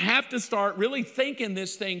 So I have to start really thinking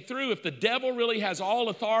this thing through. If the devil really has all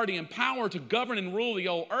authority and power to govern and rule the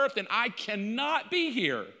whole earth, then I cannot be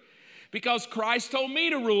here. Because Christ told me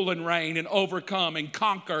to rule and reign and overcome and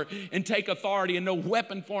conquer and take authority, and no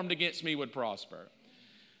weapon formed against me would prosper.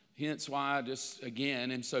 Hence why I just,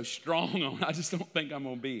 again, am so strong on, I just don't think I'm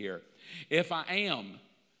going to be here. If I am,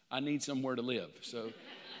 I need somewhere to live. So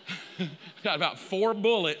I got about 4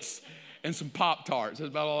 bullets and some Pop-Tarts. That's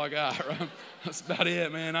about all I got. Right? That's about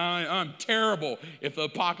it, man. I'm terrible if the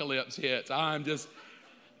apocalypse hits.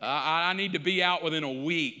 I need to be out within a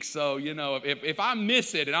week. So, if I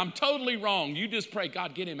miss it and I'm totally wrong, you just pray,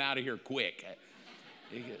 God, get him out of here quick.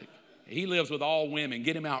 He lives with all women.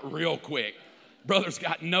 Get him out real quick. Brother's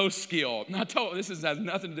got no skill. And this has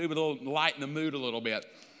nothing to do with a little lighten the mood a little bit.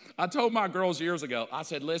 I told my girls years ago, I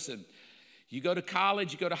said, listen, you go to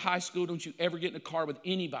college, you go to high school, don't you ever get in a car with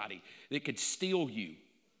anybody that could steal you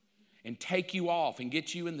and take you off and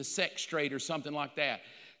get you in the sex trade or something like that.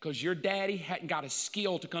 Because your daddy hadn't got a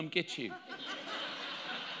skill to come get you.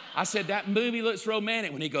 I said, that movie looks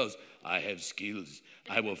romantic. When he goes, I have skills.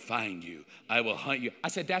 I will find you. I will hunt you. I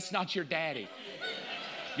said, that's not your daddy.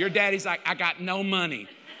 Your daddy's like, I got no money.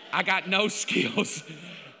 I got no skills.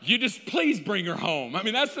 You just please bring her home. I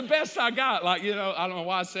mean, that's the best I got. I don't know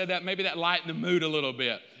why I said that. Maybe that lightened the mood a little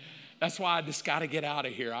bit. That's why I just got to get out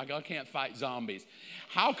of here. I can't fight zombies.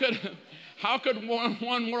 How could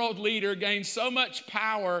one world leader gain so much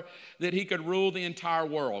power that he could rule the entire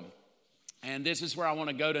world? And this is where I want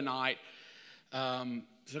to go tonight.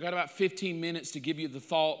 So I've got about 15 minutes to give you the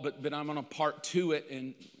thought, but I'm going to part to it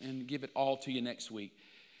and give it all to you next week.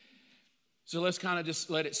 So let's kind of just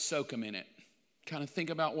let it soak a minute. Kind of think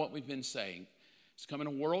about what we've been saying. He's coming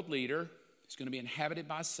a world leader. He's going to be inhabited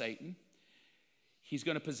by Satan. He's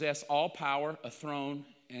going to possess all power, a throne,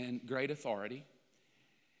 and great authority.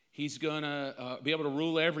 He's going to be able to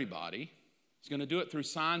rule everybody. He's going to do it through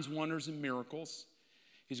signs, wonders, and miracles.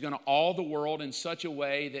 He's going to awe the world in such a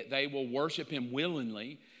way that they will worship him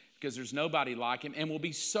willingly because there's nobody like him, and will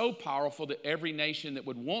be so powerful that every nation that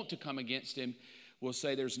would want to come against him will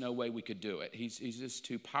say there's no way we could do it. He's just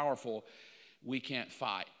too powerful. We can't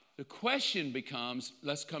fight. The question becomes,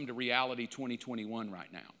 let's come to reality 2021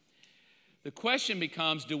 right now. The question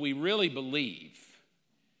becomes, do we really believe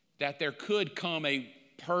that there could come a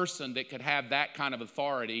person that could have that kind of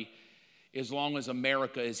authority as long as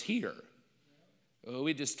America is here?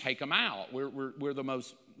 We just take them out. We're the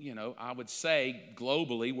most, I would say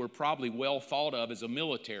globally, we're probably well thought of as a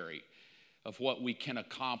military of what we can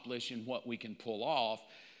accomplish and what we can pull off.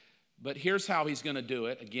 But here's how he's going to do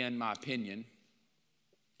it. Again, my opinion.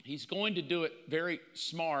 He's going to do it very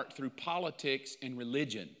smart through politics and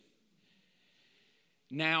religion.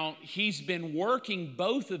 Now, he's been working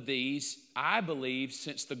both of these, I believe,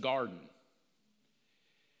 since the garden.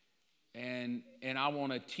 And I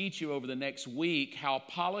want to teach you over the next week how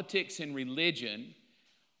politics and religion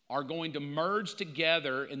are going to merge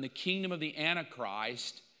together in the kingdom of the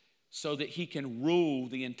Antichrist so that he can rule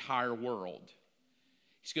the entire world.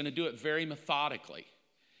 He's going to do it very methodically.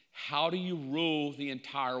 How do you rule the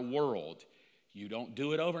entire world? You don't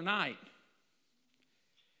do it overnight.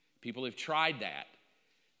 People have tried that.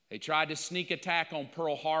 They tried to sneak attack on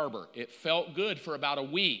Pearl Harbor. It felt good for about a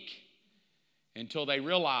week until they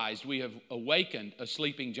realized we have awakened a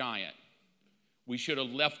sleeping giant. We should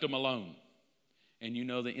have left them alone. And you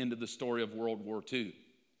know the end of the story of World War II.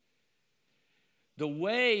 The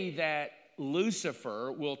way that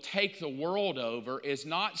Lucifer will take the world over is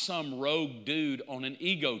not some rogue dude on an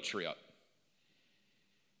ego trip.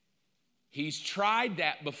 He's tried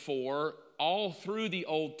that before all through the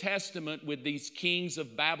Old Testament with these kings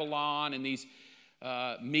of Babylon and these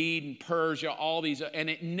Mede and Persia, all these, and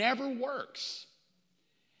it never works.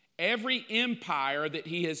 Every empire that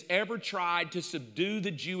he has ever tried to subdue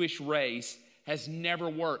the Jewish race has never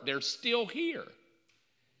worked. They're still here.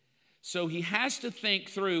 So he has to think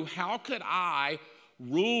through, how could I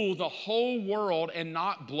rule the whole world and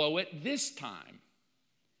not blow it this time?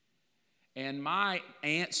 And my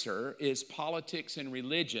answer is politics and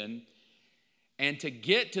religion. And to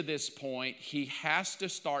get to this point, he has to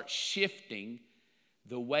start shifting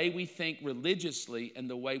the way we think religiously and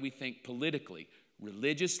the way we think politically.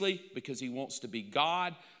 Religiously, because he wants to be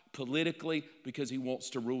God. Politically, because he wants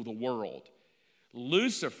to rule the world.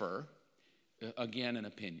 Lucifer, again, an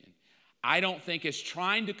opinion, I don't think is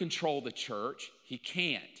trying to control the church. He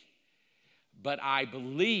can't. But I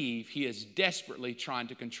believe he is desperately trying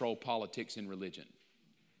to control politics and religion.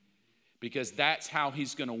 Because that's how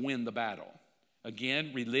he's going to win the battle.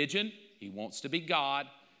 Again, religion, he wants to be God.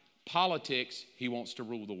 Politics, he wants to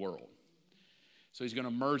rule the world. So he's going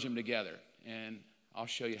to merge them together. And I'll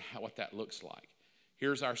show you what that looks like.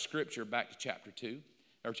 Here's our scripture back to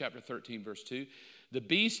chapter 13, verse 2. The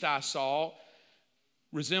beast I saw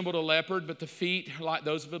resembled a leopard, but the feet are like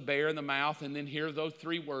those of a bear in the mouth. And then here are those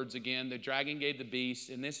three words again. The dragon gave the beast.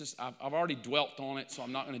 And this is, I've already dwelt on it, so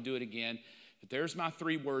I'm not going to do it again. But there's my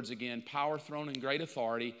three words again. Power, throne, and great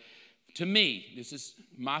authority. To me, this is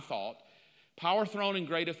my thought. Power, throne, and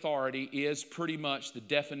great authority is pretty much the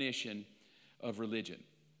definition of religion.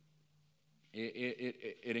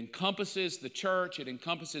 It encompasses the church. It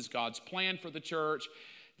encompasses God's plan for the church,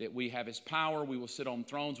 that we have his power, we will sit on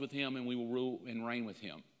thrones with him, and we will rule and reign with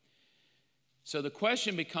him. So the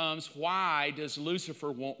question becomes, why does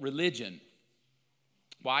Lucifer want religion?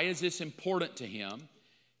 Why is this important to him?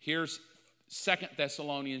 Here's 2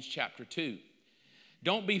 Thessalonians chapter 2.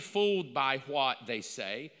 Don't be fooled by what they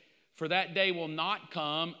say, for that day will not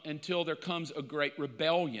come until there comes a great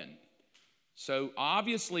rebellion. So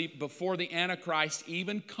obviously, before the Antichrist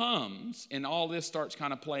even comes, and all this starts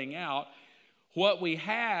kind of playing out, what we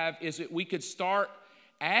have is that we could start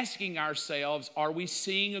asking ourselves, are we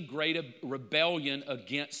seeing a great rebellion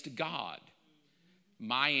against God?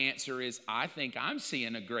 My answer is, I think I'm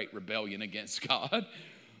seeing a great rebellion against God.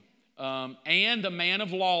 And the man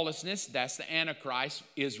of lawlessness, that's the Antichrist,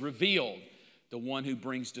 is revealed, the one who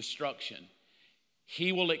brings destruction.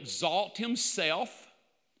 He will exalt himself.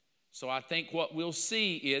 So I think what we'll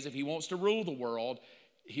see is if he wants to rule the world,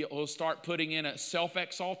 he'll start putting in a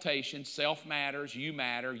self-exaltation. Self matters, you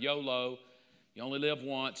matter, YOLO. You only live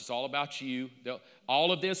once. It's all about you.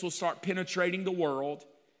 All of this will start penetrating the world.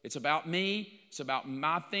 It's about me. It's about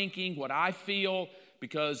my thinking, what I feel,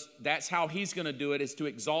 because that's how he's going to do it, is to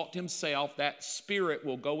exalt himself. That spirit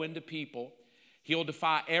will go into people. He'll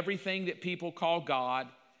defy everything that people call God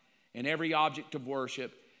and every object of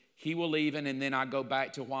worship. He will even, and then I go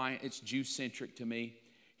back to why it's Jew-centric to me,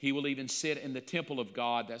 he will even sit in the temple of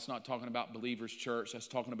God. That's not talking about Believers Church. That's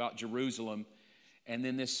talking about Jerusalem. And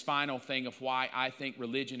then this final thing of why I think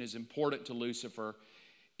religion is important to Lucifer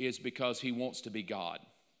is because he wants to be God.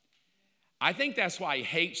 I think that's why he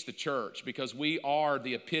hates the church, because we are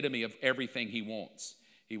the epitome of everything he wants.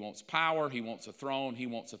 He wants power, he wants a throne, he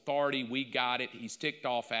wants authority. We got it. He's ticked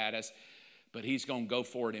off at us, but he's going to go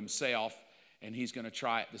for it himself, and he's going to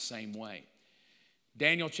try it the same way.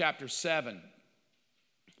 Daniel chapter 7,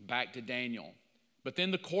 back to Daniel. But then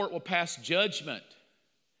the court will pass judgment,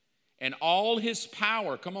 and all his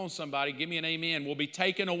power, come on somebody, give me an amen, will be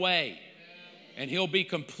taken away, and he'll be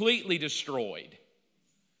completely destroyed.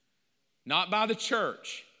 Not by the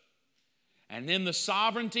church. And then the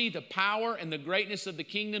sovereignty, the power, and the greatness of the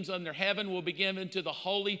kingdoms under heaven will be given to the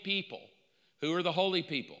holy people. Who are the holy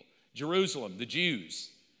people? Jerusalem, the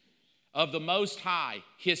Jews of the Most High.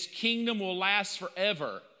 His kingdom will last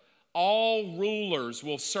forever. All rulers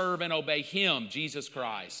will serve and obey him, Jesus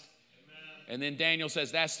Christ. Amen. And then Daniel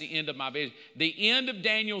says, that's the end of my vision. The end of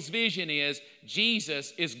Daniel's vision is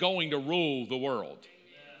Jesus is going to rule the world.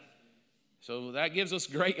 So that gives us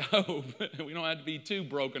great hope. We don't have to be too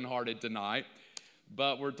brokenhearted tonight,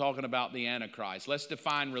 but we're talking about the Antichrist. Let's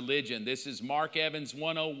define religion. This is Mark Evans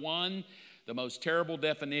 101, the most terrible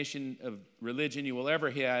definition of religion you will ever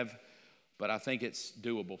have, but I think it's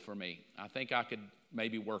doable for me. I think I could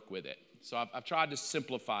maybe work with it. So I've tried to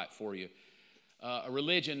simplify it for you. A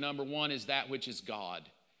religion, number one, is that which is God.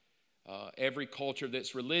 Every culture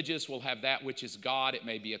that's religious will have that which is God. It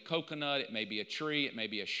may be a coconut, it may be a tree, it may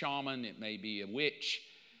be a shaman, it may be a witch.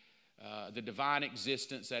 The divine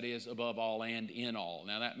existence that is above all and in all.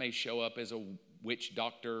 Now that may show up as a witch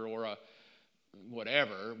doctor or a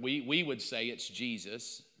whatever. We would say it's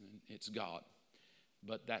Jesus, it's God.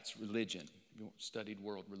 But that's religion. You studied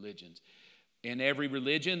world religions. In every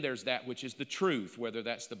religion, there's that which is the truth, whether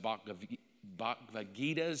that's the Bhagavad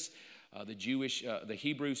Gita's, the Jewish, the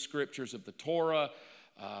Hebrew scriptures of the Torah,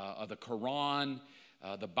 the Quran,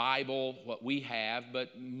 the Bible, what we have.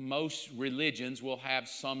 But most religions will have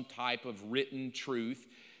some type of written truth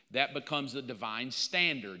that becomes the divine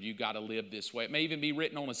standard. You got to live this way. It may even be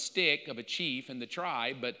written on a stick of a chief in the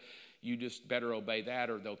tribe, but you just better obey that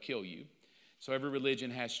or they'll kill you. So every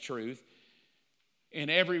religion has truth.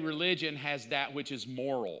 And every religion has that which is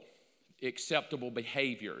moral, acceptable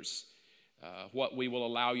behaviors. What we will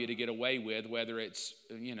allow you to get away with, whether it's,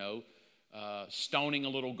 stoning a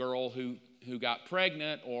little girl who got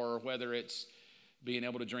pregnant, or whether it's being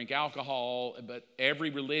able to drink alcohol. But every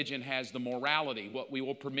religion has the morality, what we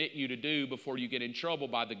will permit you to do before you get in trouble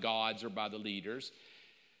by the gods or by the leaders.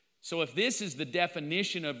 So if this is the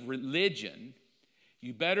definition of religion,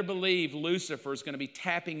 you better believe Lucifer is going to be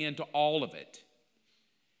tapping into all of it.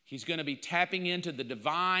 He's going to be tapping into the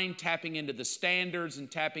divine, tapping into the standards,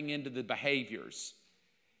 and tapping into the behaviors.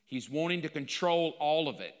 He's wanting to control all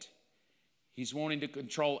of it. He's wanting to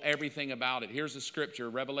control everything about it. Here's a scripture,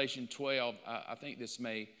 Revelation 12. I think this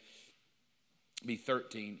may be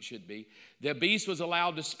 13. It should be. The beast was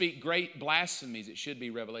allowed to speak great blasphemies. It should be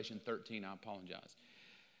Revelation 13. I apologize.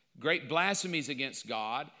 Great blasphemies against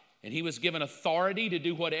God. And he was given authority to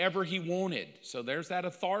do whatever he wanted. So there's that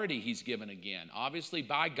authority he's given again. Obviously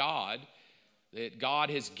by God, that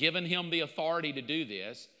God has given him the authority to do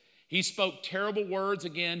this. He spoke terrible words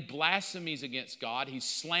again, blasphemies against God. He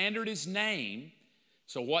slandered his name.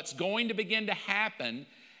 So what's going to begin to happen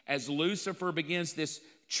as Lucifer begins this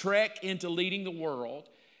trek into leading the world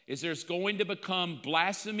is there's going to become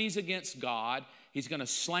blasphemies against God. He's going to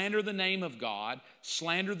slander the name of God,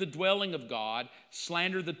 slander the dwelling of God,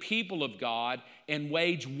 slander the people of God, and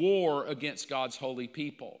wage war against God's holy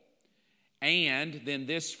people. And then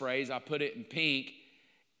this phrase, I put it in pink,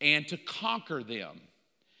 and to conquer them.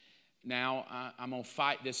 Now, I'm going to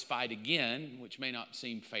fight this fight again, which may not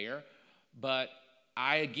seem fair, but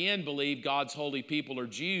I again believe God's holy people are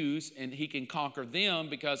Jews, and he can conquer them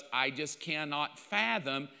because I just cannot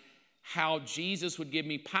fathom how Jesus would give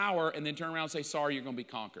me power and then turn around and say, sorry, you're going to be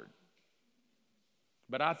conquered.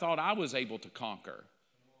 But I thought I was able to conquer.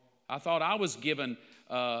 I thought I was given,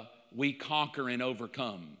 we conquer and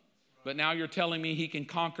overcome. But now you're telling me he can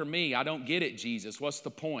conquer me. I don't get it, Jesus. What's the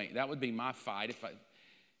point? That would be my fight.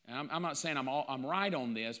 I'm not saying I'm right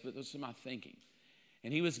on this, but this is my thinking.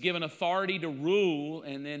 And he was given authority to rule,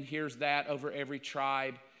 and then here's that over every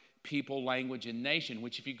tribe, people, language, and nation,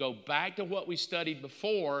 which if you go back to what we studied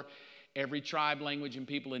before, every tribe, language, and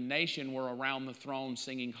people and nation were around the throne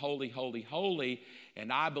singing, holy, holy, holy.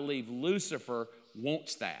 And I believe Lucifer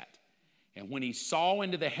wants that. And when he saw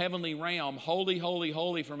into the heavenly realm, holy, holy,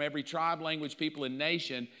 holy from every tribe, language, people, and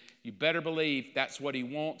nation, you better believe that's what he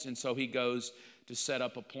wants. And so he goes to set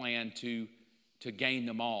up a plan to gain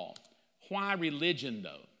them all. Why religion,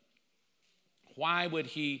 though? Why would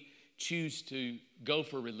he choose to go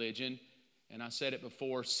for religion? And I said it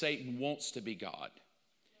before, Satan wants to be God.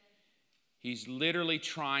 He's literally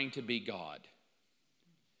trying to be God.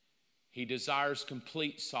 He desires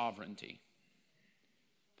complete sovereignty.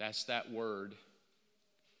 That's that word,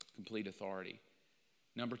 complete authority.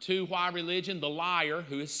 Number two, why religion? The liar,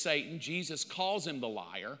 who is Satan. Jesus calls him the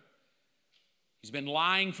liar. He's been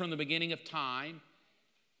lying from the beginning of time,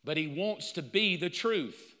 but he wants to be the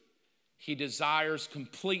truth. He desires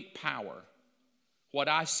complete power. What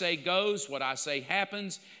I say goes, what I say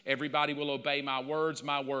happens. Everybody will obey my words.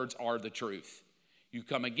 My words are the truth. You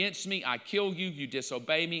come against me, I kill you. You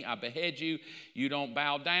disobey me, I behead you. You don't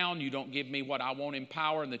bow down. You don't give me what I want in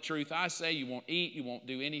power and the truth I say. You won't eat. You won't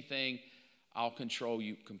do anything. I'll control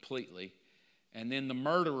you completely. And then the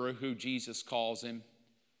murderer, who Jesus calls him,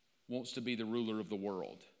 wants to be the ruler of the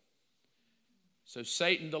world. So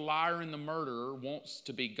Satan, the liar and the murderer, wants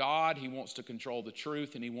to be God. He wants to control the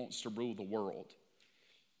truth, and he wants to rule the world.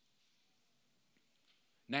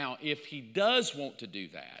 Now, if he does want to do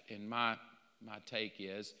that, and my take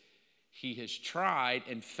is he has tried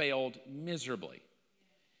and failed miserably.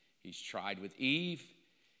 He's tried with Eve.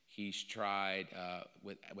 He's tried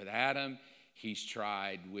with Adam. He's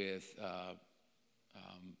tried with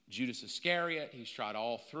Judas Iscariot. He's tried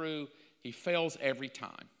all through. He fails every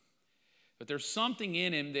time. But there's something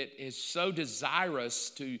in him that is so desirous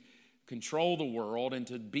to control the world and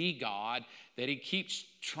to be God that he keeps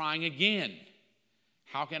trying again.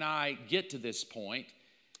 How can I get to this point?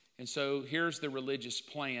 And so here's the religious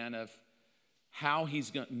plan of how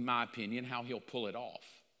he's going, in my opinion, how he'll pull it off.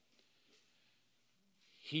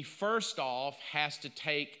 He first off has to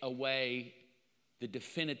take away the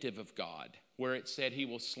definitive of God, where it said he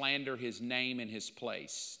will slander his name in his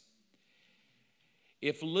place.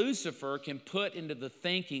 If Lucifer can put into the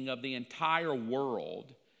thinking of the entire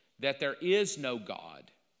world that there is no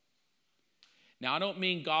God. Now, I don't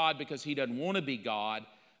mean God because he doesn't want to be God,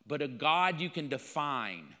 but a God you can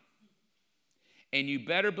define. And you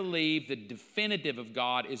better believe the definitive of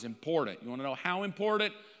God is important. You want to know how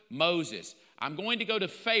important? Moses. I'm going to go to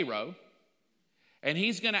Pharaoh, and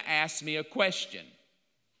he's going to ask me a question.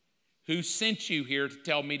 Who sent you here to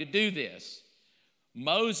tell me to do this?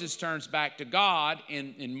 Moses turns back to God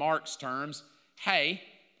in Mark's terms. Hey,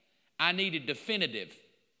 I need a definitive.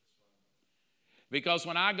 Because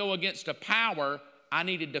when I go against a power, I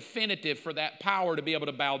need a definitive for that power to be able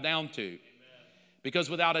to bow down to. Amen. Because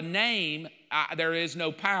without a name, there is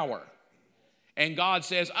no power. And God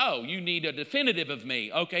says, oh, you need a definitive of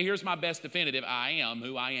me. Okay, here's my best definitive. I am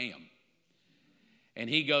who I am. And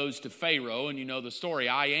he goes to Pharaoh, and you know the story.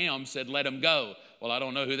 I am said, let him go. Well, I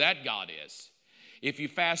don't know who that God is. If you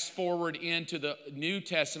fast forward into the New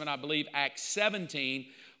Testament, I believe Acts 17,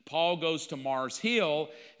 Paul goes to Mars Hill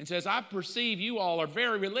and says, I perceive you all are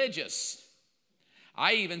very religious.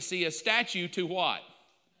 I even see a statue to what?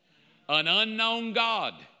 An unknown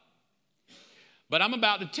God. But I'm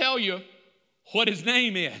about to tell you what his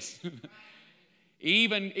name is.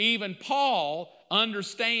 Even Paul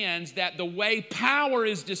understands that the way power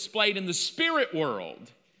is displayed in the spirit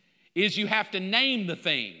world is you have to name the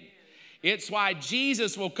thing. It's why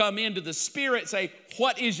Jesus will come into the spirit and say,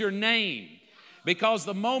 what is your name? Because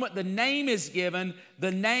the moment the name is given,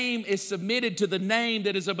 the name is submitted to the name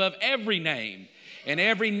that is above every name. And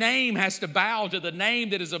every name has to bow to the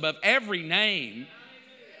name that is above every name.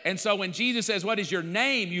 And so when Jesus says, what is your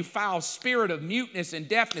name? You foul spirit of muteness and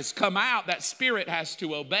deafness, come out. That spirit has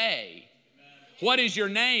to obey. What is your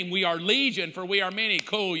name? We are legion, for we are many.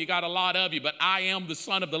 Cool, you got a lot of you, but I am the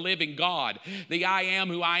Son of the living God. The I am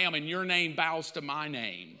who I am, and your name bows to my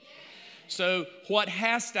name. So what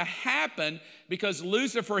has to happen, because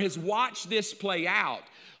Lucifer has watched this play out.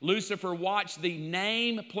 Lucifer watched the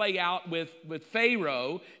name play out with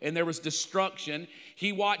Pharaoh, and there was destruction.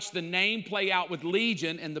 He watched the name play out with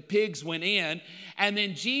Legion, and the pigs went in. And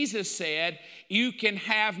then Jesus said, you can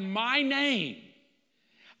have my name.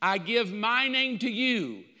 I give my name to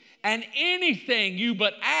you, and anything you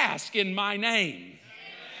but ask in my name,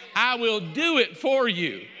 I will do it for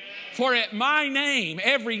you. For at my name,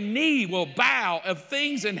 every knee will bow of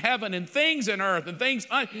things in heaven and things in earth and things.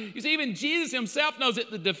 You see, even Jesus himself knows that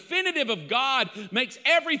the definitive of God makes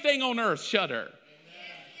everything on earth shudder.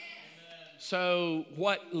 So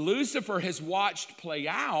what Lucifer has watched play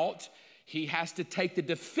out, he has to take the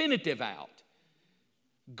definitive out.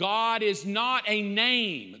 God is not a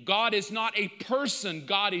name. God is not a person.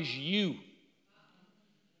 God is you.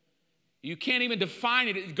 You can't even define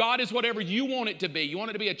it. God is whatever you want it to be. You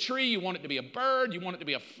want it to be a tree. You want it to be a bird. You want it to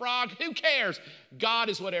be a frog. Who cares? God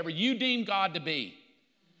is whatever you deem God to be.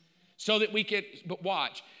 So that we can, but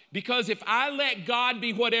watch. Because if I let God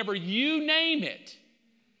be whatever you name it,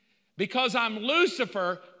 because I'm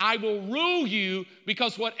Lucifer, I will rule you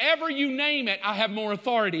because whatever you name it, I have more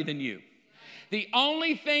authority than you. The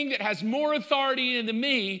only thing that has more authority than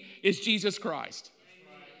me is Jesus Christ.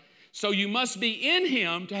 So you must be in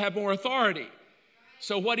him to have more authority.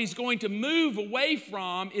 So what he's going to move away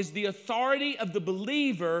from is the authority of the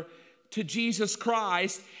believer to Jesus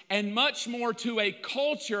Christ, and much more to a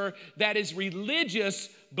culture that is religious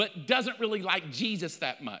but doesn't really like Jesus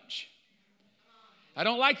that much. I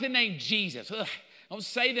don't like the name Jesus. Ugh, don't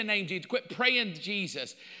say the name Jesus. Quit praying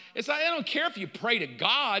Jesus. It's like, I don't care if you pray to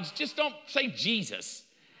gods, just don't say Jesus.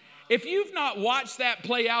 If you've not watched that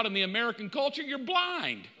play out in the American culture, you're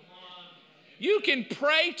blind. You can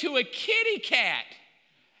pray to a kitty cat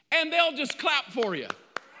and they'll just clap for you.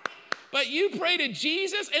 But you pray to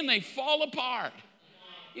Jesus and they fall apart.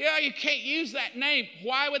 Yeah, you can't use that name.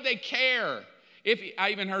 Why would they care? I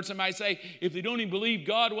even heard somebody say, if they don't even believe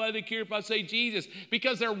God, why do they care if I say Jesus?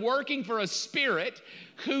 Because they're working for a spirit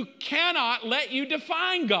who cannot let you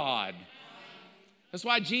define God. That's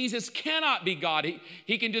why Jesus cannot be God.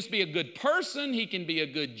 He can just be a good person. He can be a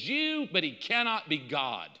good Jew, but he cannot be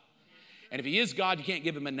God. And if he is God, you can't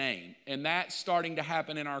give him a name. And that's starting to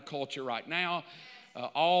happen in our culture right now.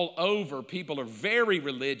 All over, people are very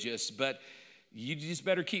religious, but you just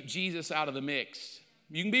better keep Jesus out of the mix.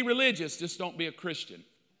 You can be religious, just don't be a Christian.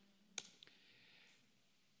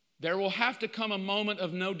 There will have to come a moment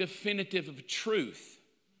of no definitive of truth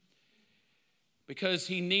because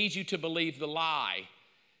he needs you to believe the lie.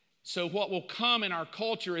 So what will come in our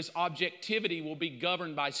culture is objectivity will be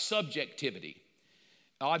governed by subjectivity.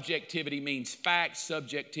 Objectivity means facts,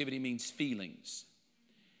 subjectivity means feelings.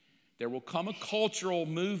 There will come a cultural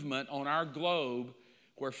movement on our globe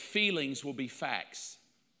where feelings will be facts.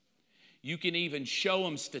 You can even show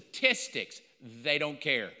them statistics. They don't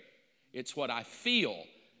care. It's what I feel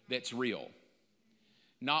that's real,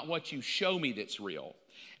 not what you show me that's real.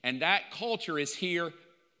 And that culture is here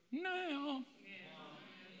now.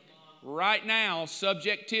 Right now,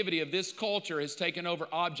 subjectivity of this culture has taken over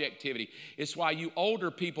objectivity. It's why you older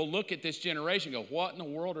people look at this generation and go, what in the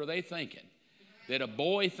world are they thinking? That a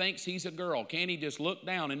boy thinks he's a girl. Can't he just look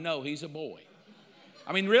down and know he's a boy?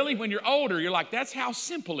 I mean, really, when you're older, you're like, that's how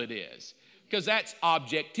simple it is. Because that's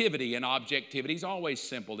objectivity, and objectivity is always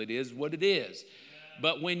simple. It is what it is.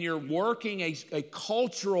 But when you're working a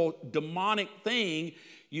cultural demonic thing,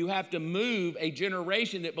 you have to move a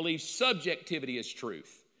generation that believes subjectivity is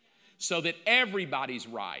truth. So that everybody's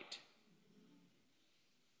right.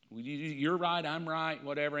 You're right, I'm right,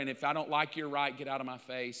 whatever. And if I don't like you're right, get out of my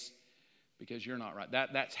face because you're not right.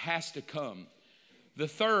 That has to come. The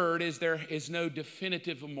third is there is no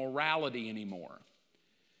definitive morality anymore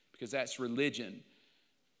because that's religion.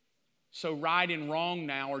 So right and wrong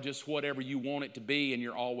now are just whatever you want it to be and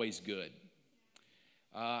you're always good.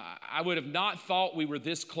 I would have not thought we were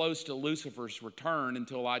this close to Lucifer's return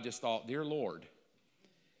until I just thought, dear Lord,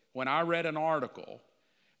 when I read an article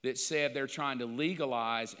that said they're trying to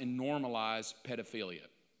legalize and normalize pedophilia.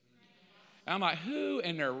 I'm like, who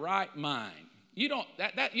in their right mind? You don't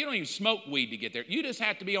even smoke weed to get there. You just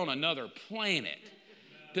have to be on another planet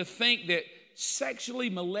to think that sexually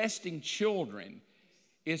molesting children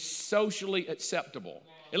is socially acceptable.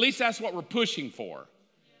 At least that's what we're pushing for.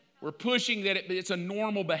 We're pushing that it's a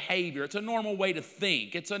normal behavior. It's a normal way to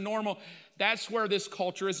think. That's where this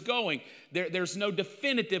culture is going. There's no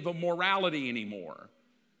definitive of morality anymore.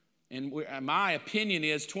 And my opinion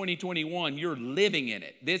is 2021, you're living in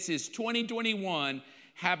it. This is 2021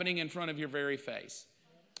 happening in front of your very face.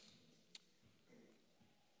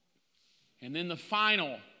 And then the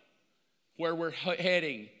final, where we're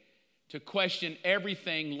heading to question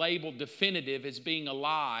everything labeled definitive as being a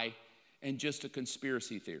lie and just a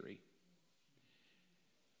conspiracy theory.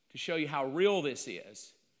 To show you how real this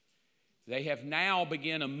is, they have now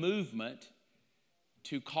begun a movement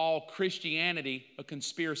to call Christianity a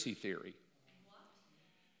conspiracy theory.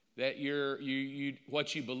 That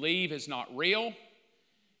what you believe is not real.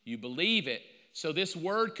 You believe it, So this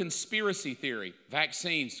word conspiracy theory,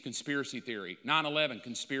 vaccines, conspiracy theory, 9/11,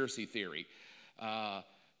 conspiracy theory.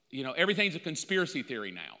 Everything's a conspiracy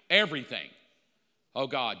theory now. Everything. Oh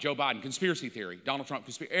God, Joe Biden, conspiracy theory. Donald Trump,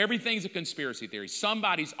 everything's a conspiracy theory.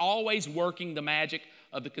 Somebody's always working the magic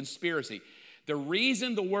of the conspiracy. The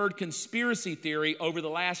reason the word conspiracy theory over the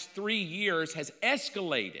last 3 years has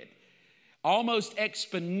escalated almost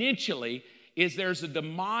exponentially is there's a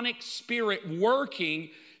demonic spirit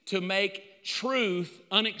working to make truth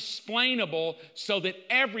unexplainable so that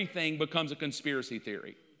everything becomes a conspiracy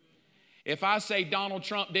theory. If I say Donald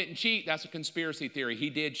Trump didn't cheat, that's a conspiracy theory. He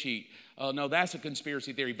did cheat. No, that's a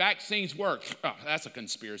conspiracy theory. Vaccines work. Oh, that's a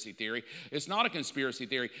conspiracy theory. It's not a conspiracy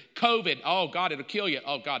theory. COVID, oh God, it'll kill you.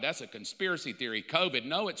 Oh God, that's a conspiracy theory. COVID,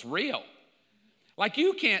 no, it's real. Like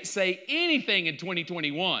you can't say anything in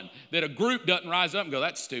 2021 that a group doesn't rise up and go,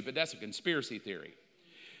 that's stupid, that's a conspiracy theory.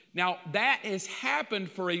 Now, that has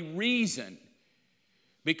happened for a reason.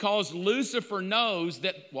 Because Lucifer knows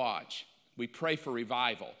that, watch, we pray for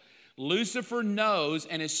revival. Lucifer knows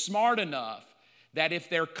and is smart enough that if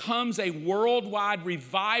there comes a worldwide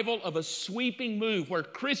revival of a sweeping move where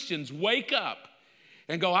Christians wake up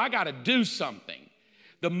and go, I got to do something.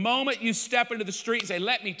 The moment you step into the street and say,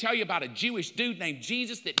 let me tell you about a Jewish dude named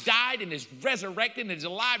Jesus that died and is resurrected and is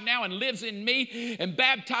alive now and lives in me and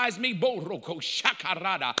baptized me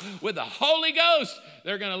with the Holy Ghost,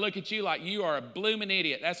 they're going to look at you like you are a blooming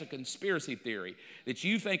idiot. That's a conspiracy theory that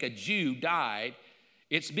you think a Jew died.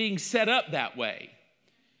 It's being set up that way.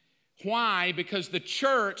 Why? Because the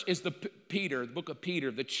church is the book of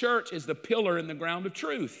Peter, the church is the pillar in the ground of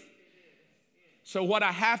truth. So what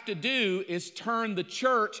I have to do is turn the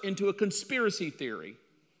church into a conspiracy theory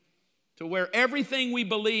to where everything we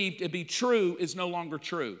believe to be true is no longer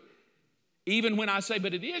true. Even when I say,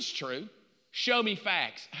 but it is true, show me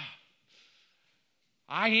facts.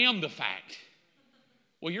 I am the fact.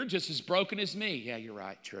 Well, you're just as broken as me. Yeah, you're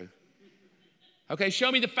right, true. Okay,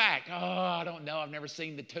 show me the fact. Oh, I don't know. I've never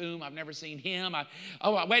seen the tomb. I've never seen him.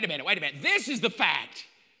 Wait a minute. This is the fact.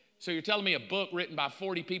 So you're telling me a book written by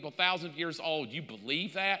 40 people, thousands of years old, you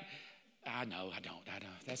believe that? I know, I don't.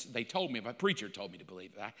 They told me, a preacher told me to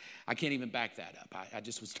believe it. I can't even back that up. I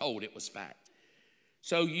just was told it was fact.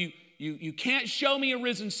 So you can't show me a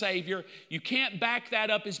risen Savior. You can't back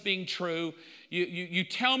that up as being true. You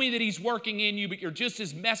tell me that He's working in you, but you're just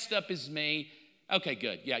as messed up as me. Okay,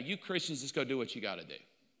 good. Yeah, you Christians just go do what you got to do.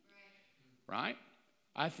 Right?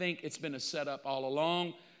 I think it's been a setup all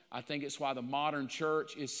along. I think it's why the modern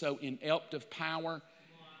church is so inept of power,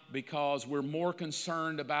 because we're more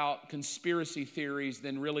concerned about conspiracy theories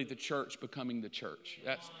than really the church becoming the church.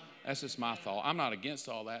 That's just my thought. I'm not against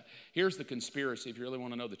all that. Here's the conspiracy, if you really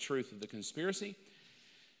want to know the truth of the conspiracy.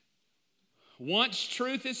 Once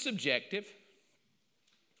truth is subjective,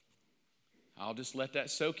 I'll just let that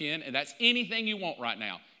soak in, and that's anything you want right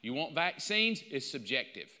now. You want vaccines? It's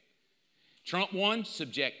subjective. Trump won,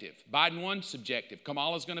 subjective. Biden won, subjective.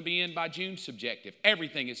 Kamala's going to be in by June, subjective.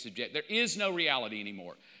 Everything is subjective. There is no reality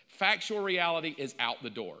anymore. Factual reality is out the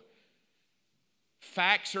door.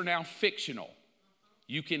 Facts are now fictional.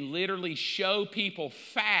 You can literally show people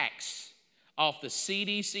facts off the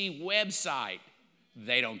CDC website.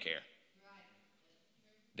 They don't care.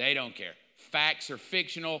 They don't care. Facts are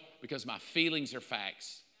fictional because my feelings are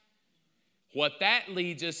facts. What that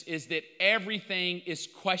leads us is that everything is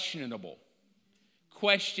questionable.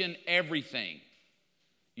 Question everything.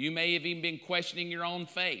 You may have even been questioning your own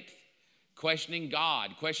faith, questioning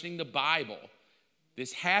God, questioning the Bible.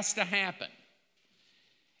 This has to happen.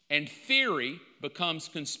 And theory becomes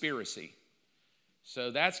conspiracy. So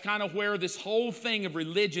that's kind of where this whole thing of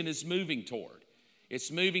religion is moving toward. It's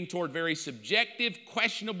moving toward very subjective,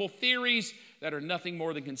 questionable theories that are nothing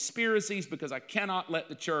more than conspiracies, because I cannot let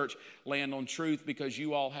the church land on truth because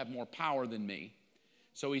you all have more power than me.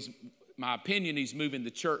 So my opinion, he's moving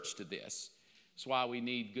the church to this. That's why we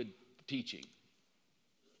need good teaching.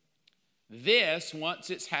 This, once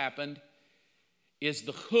it's happened, is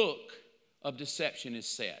the hook of deception is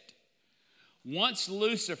set. Once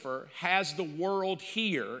Lucifer has the world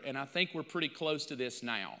here, and I think we're pretty close to this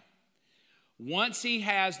now. Once he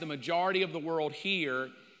has the majority of the world here,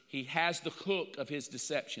 he has the hook of his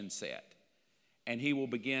deception set. And he will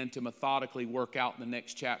begin to methodically work out the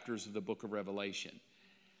next chapters of the book of Revelation.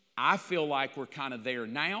 I feel like we're kind of there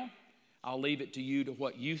now. I'll leave it to you to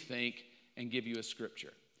what you think and give you a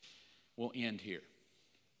scripture. We'll end here.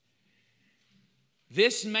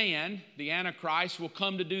 This man, the Antichrist, will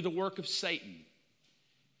come to do the work of Satan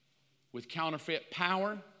with counterfeit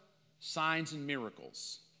power, signs, and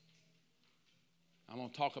miracles. I'm going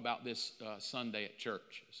to talk about this Sunday at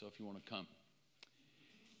church, so if you want to come.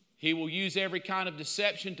 He will use every kind of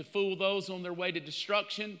deception to fool those on their way to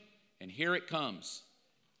destruction. And here it comes,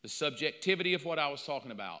 the subjectivity of what I was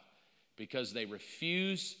talking about, because they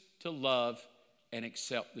refuse to love and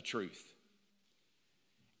accept the truth.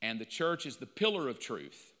 And the church is the pillar of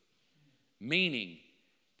truth, meaning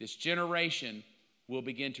this generation will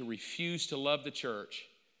begin to refuse to love the church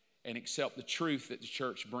and accept the truth that the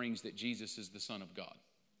church brings, that Jesus is the Son of God.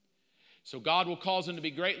 So God will cause them to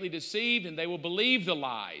be greatly deceived, and they will believe the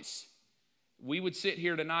lies. We would sit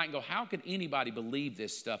here tonight and go, how could anybody believe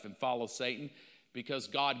this stuff and follow Satan? Because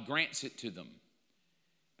God grants it to them.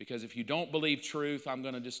 Because if you don't believe truth, I'm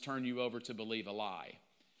going to just turn you over to believe a lie.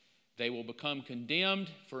 They will become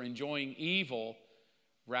condemned for enjoying evil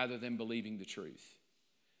rather than believing the truth.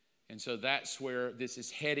 And so that's where this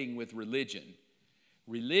is heading with religion.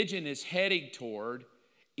 Religion is heading toward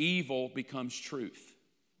evil becomes truth.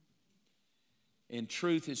 And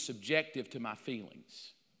truth is subjective to my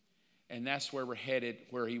feelings. And that's where we're headed,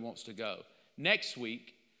 where he wants to go. Next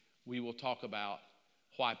week, we will talk about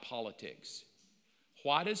why politics.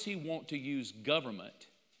 Why does he want to use government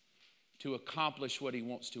to accomplish what he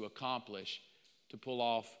wants to accomplish, to pull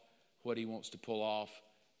off what he wants to pull off?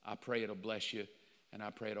 I pray it'll bless you, and I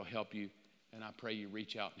pray it'll help you, and I pray you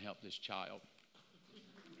reach out and help this child.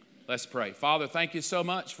 Let's pray. Father, thank you so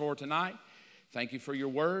much for tonight. Thank you for your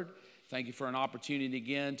word. Thank you for an opportunity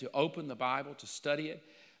again to open the Bible, to study it.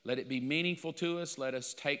 Let it be meaningful to us. Let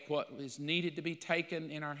us take what is needed to be taken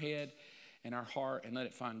in our head and our heart, and let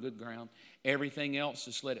it find good ground. Everything else,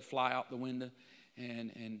 just let it fly out the window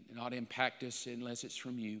and not impact us unless it's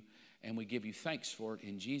from you. And we give you thanks for it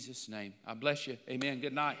in Jesus' name. I bless you. Amen.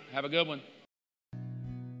 Good night. Have a good one.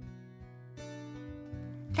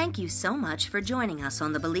 Thank you so much for joining us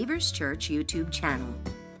on the Believers Church YouTube channel.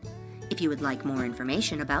 If you would like more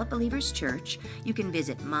information about Believers Church, you can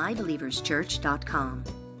visit mybelieverschurch.com.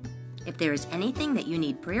 If there is anything that you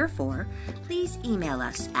need prayer for, please email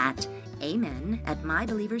us at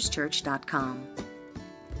amen@mybelieverschurch.com.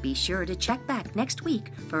 Be sure to check back next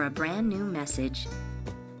week for a brand new message.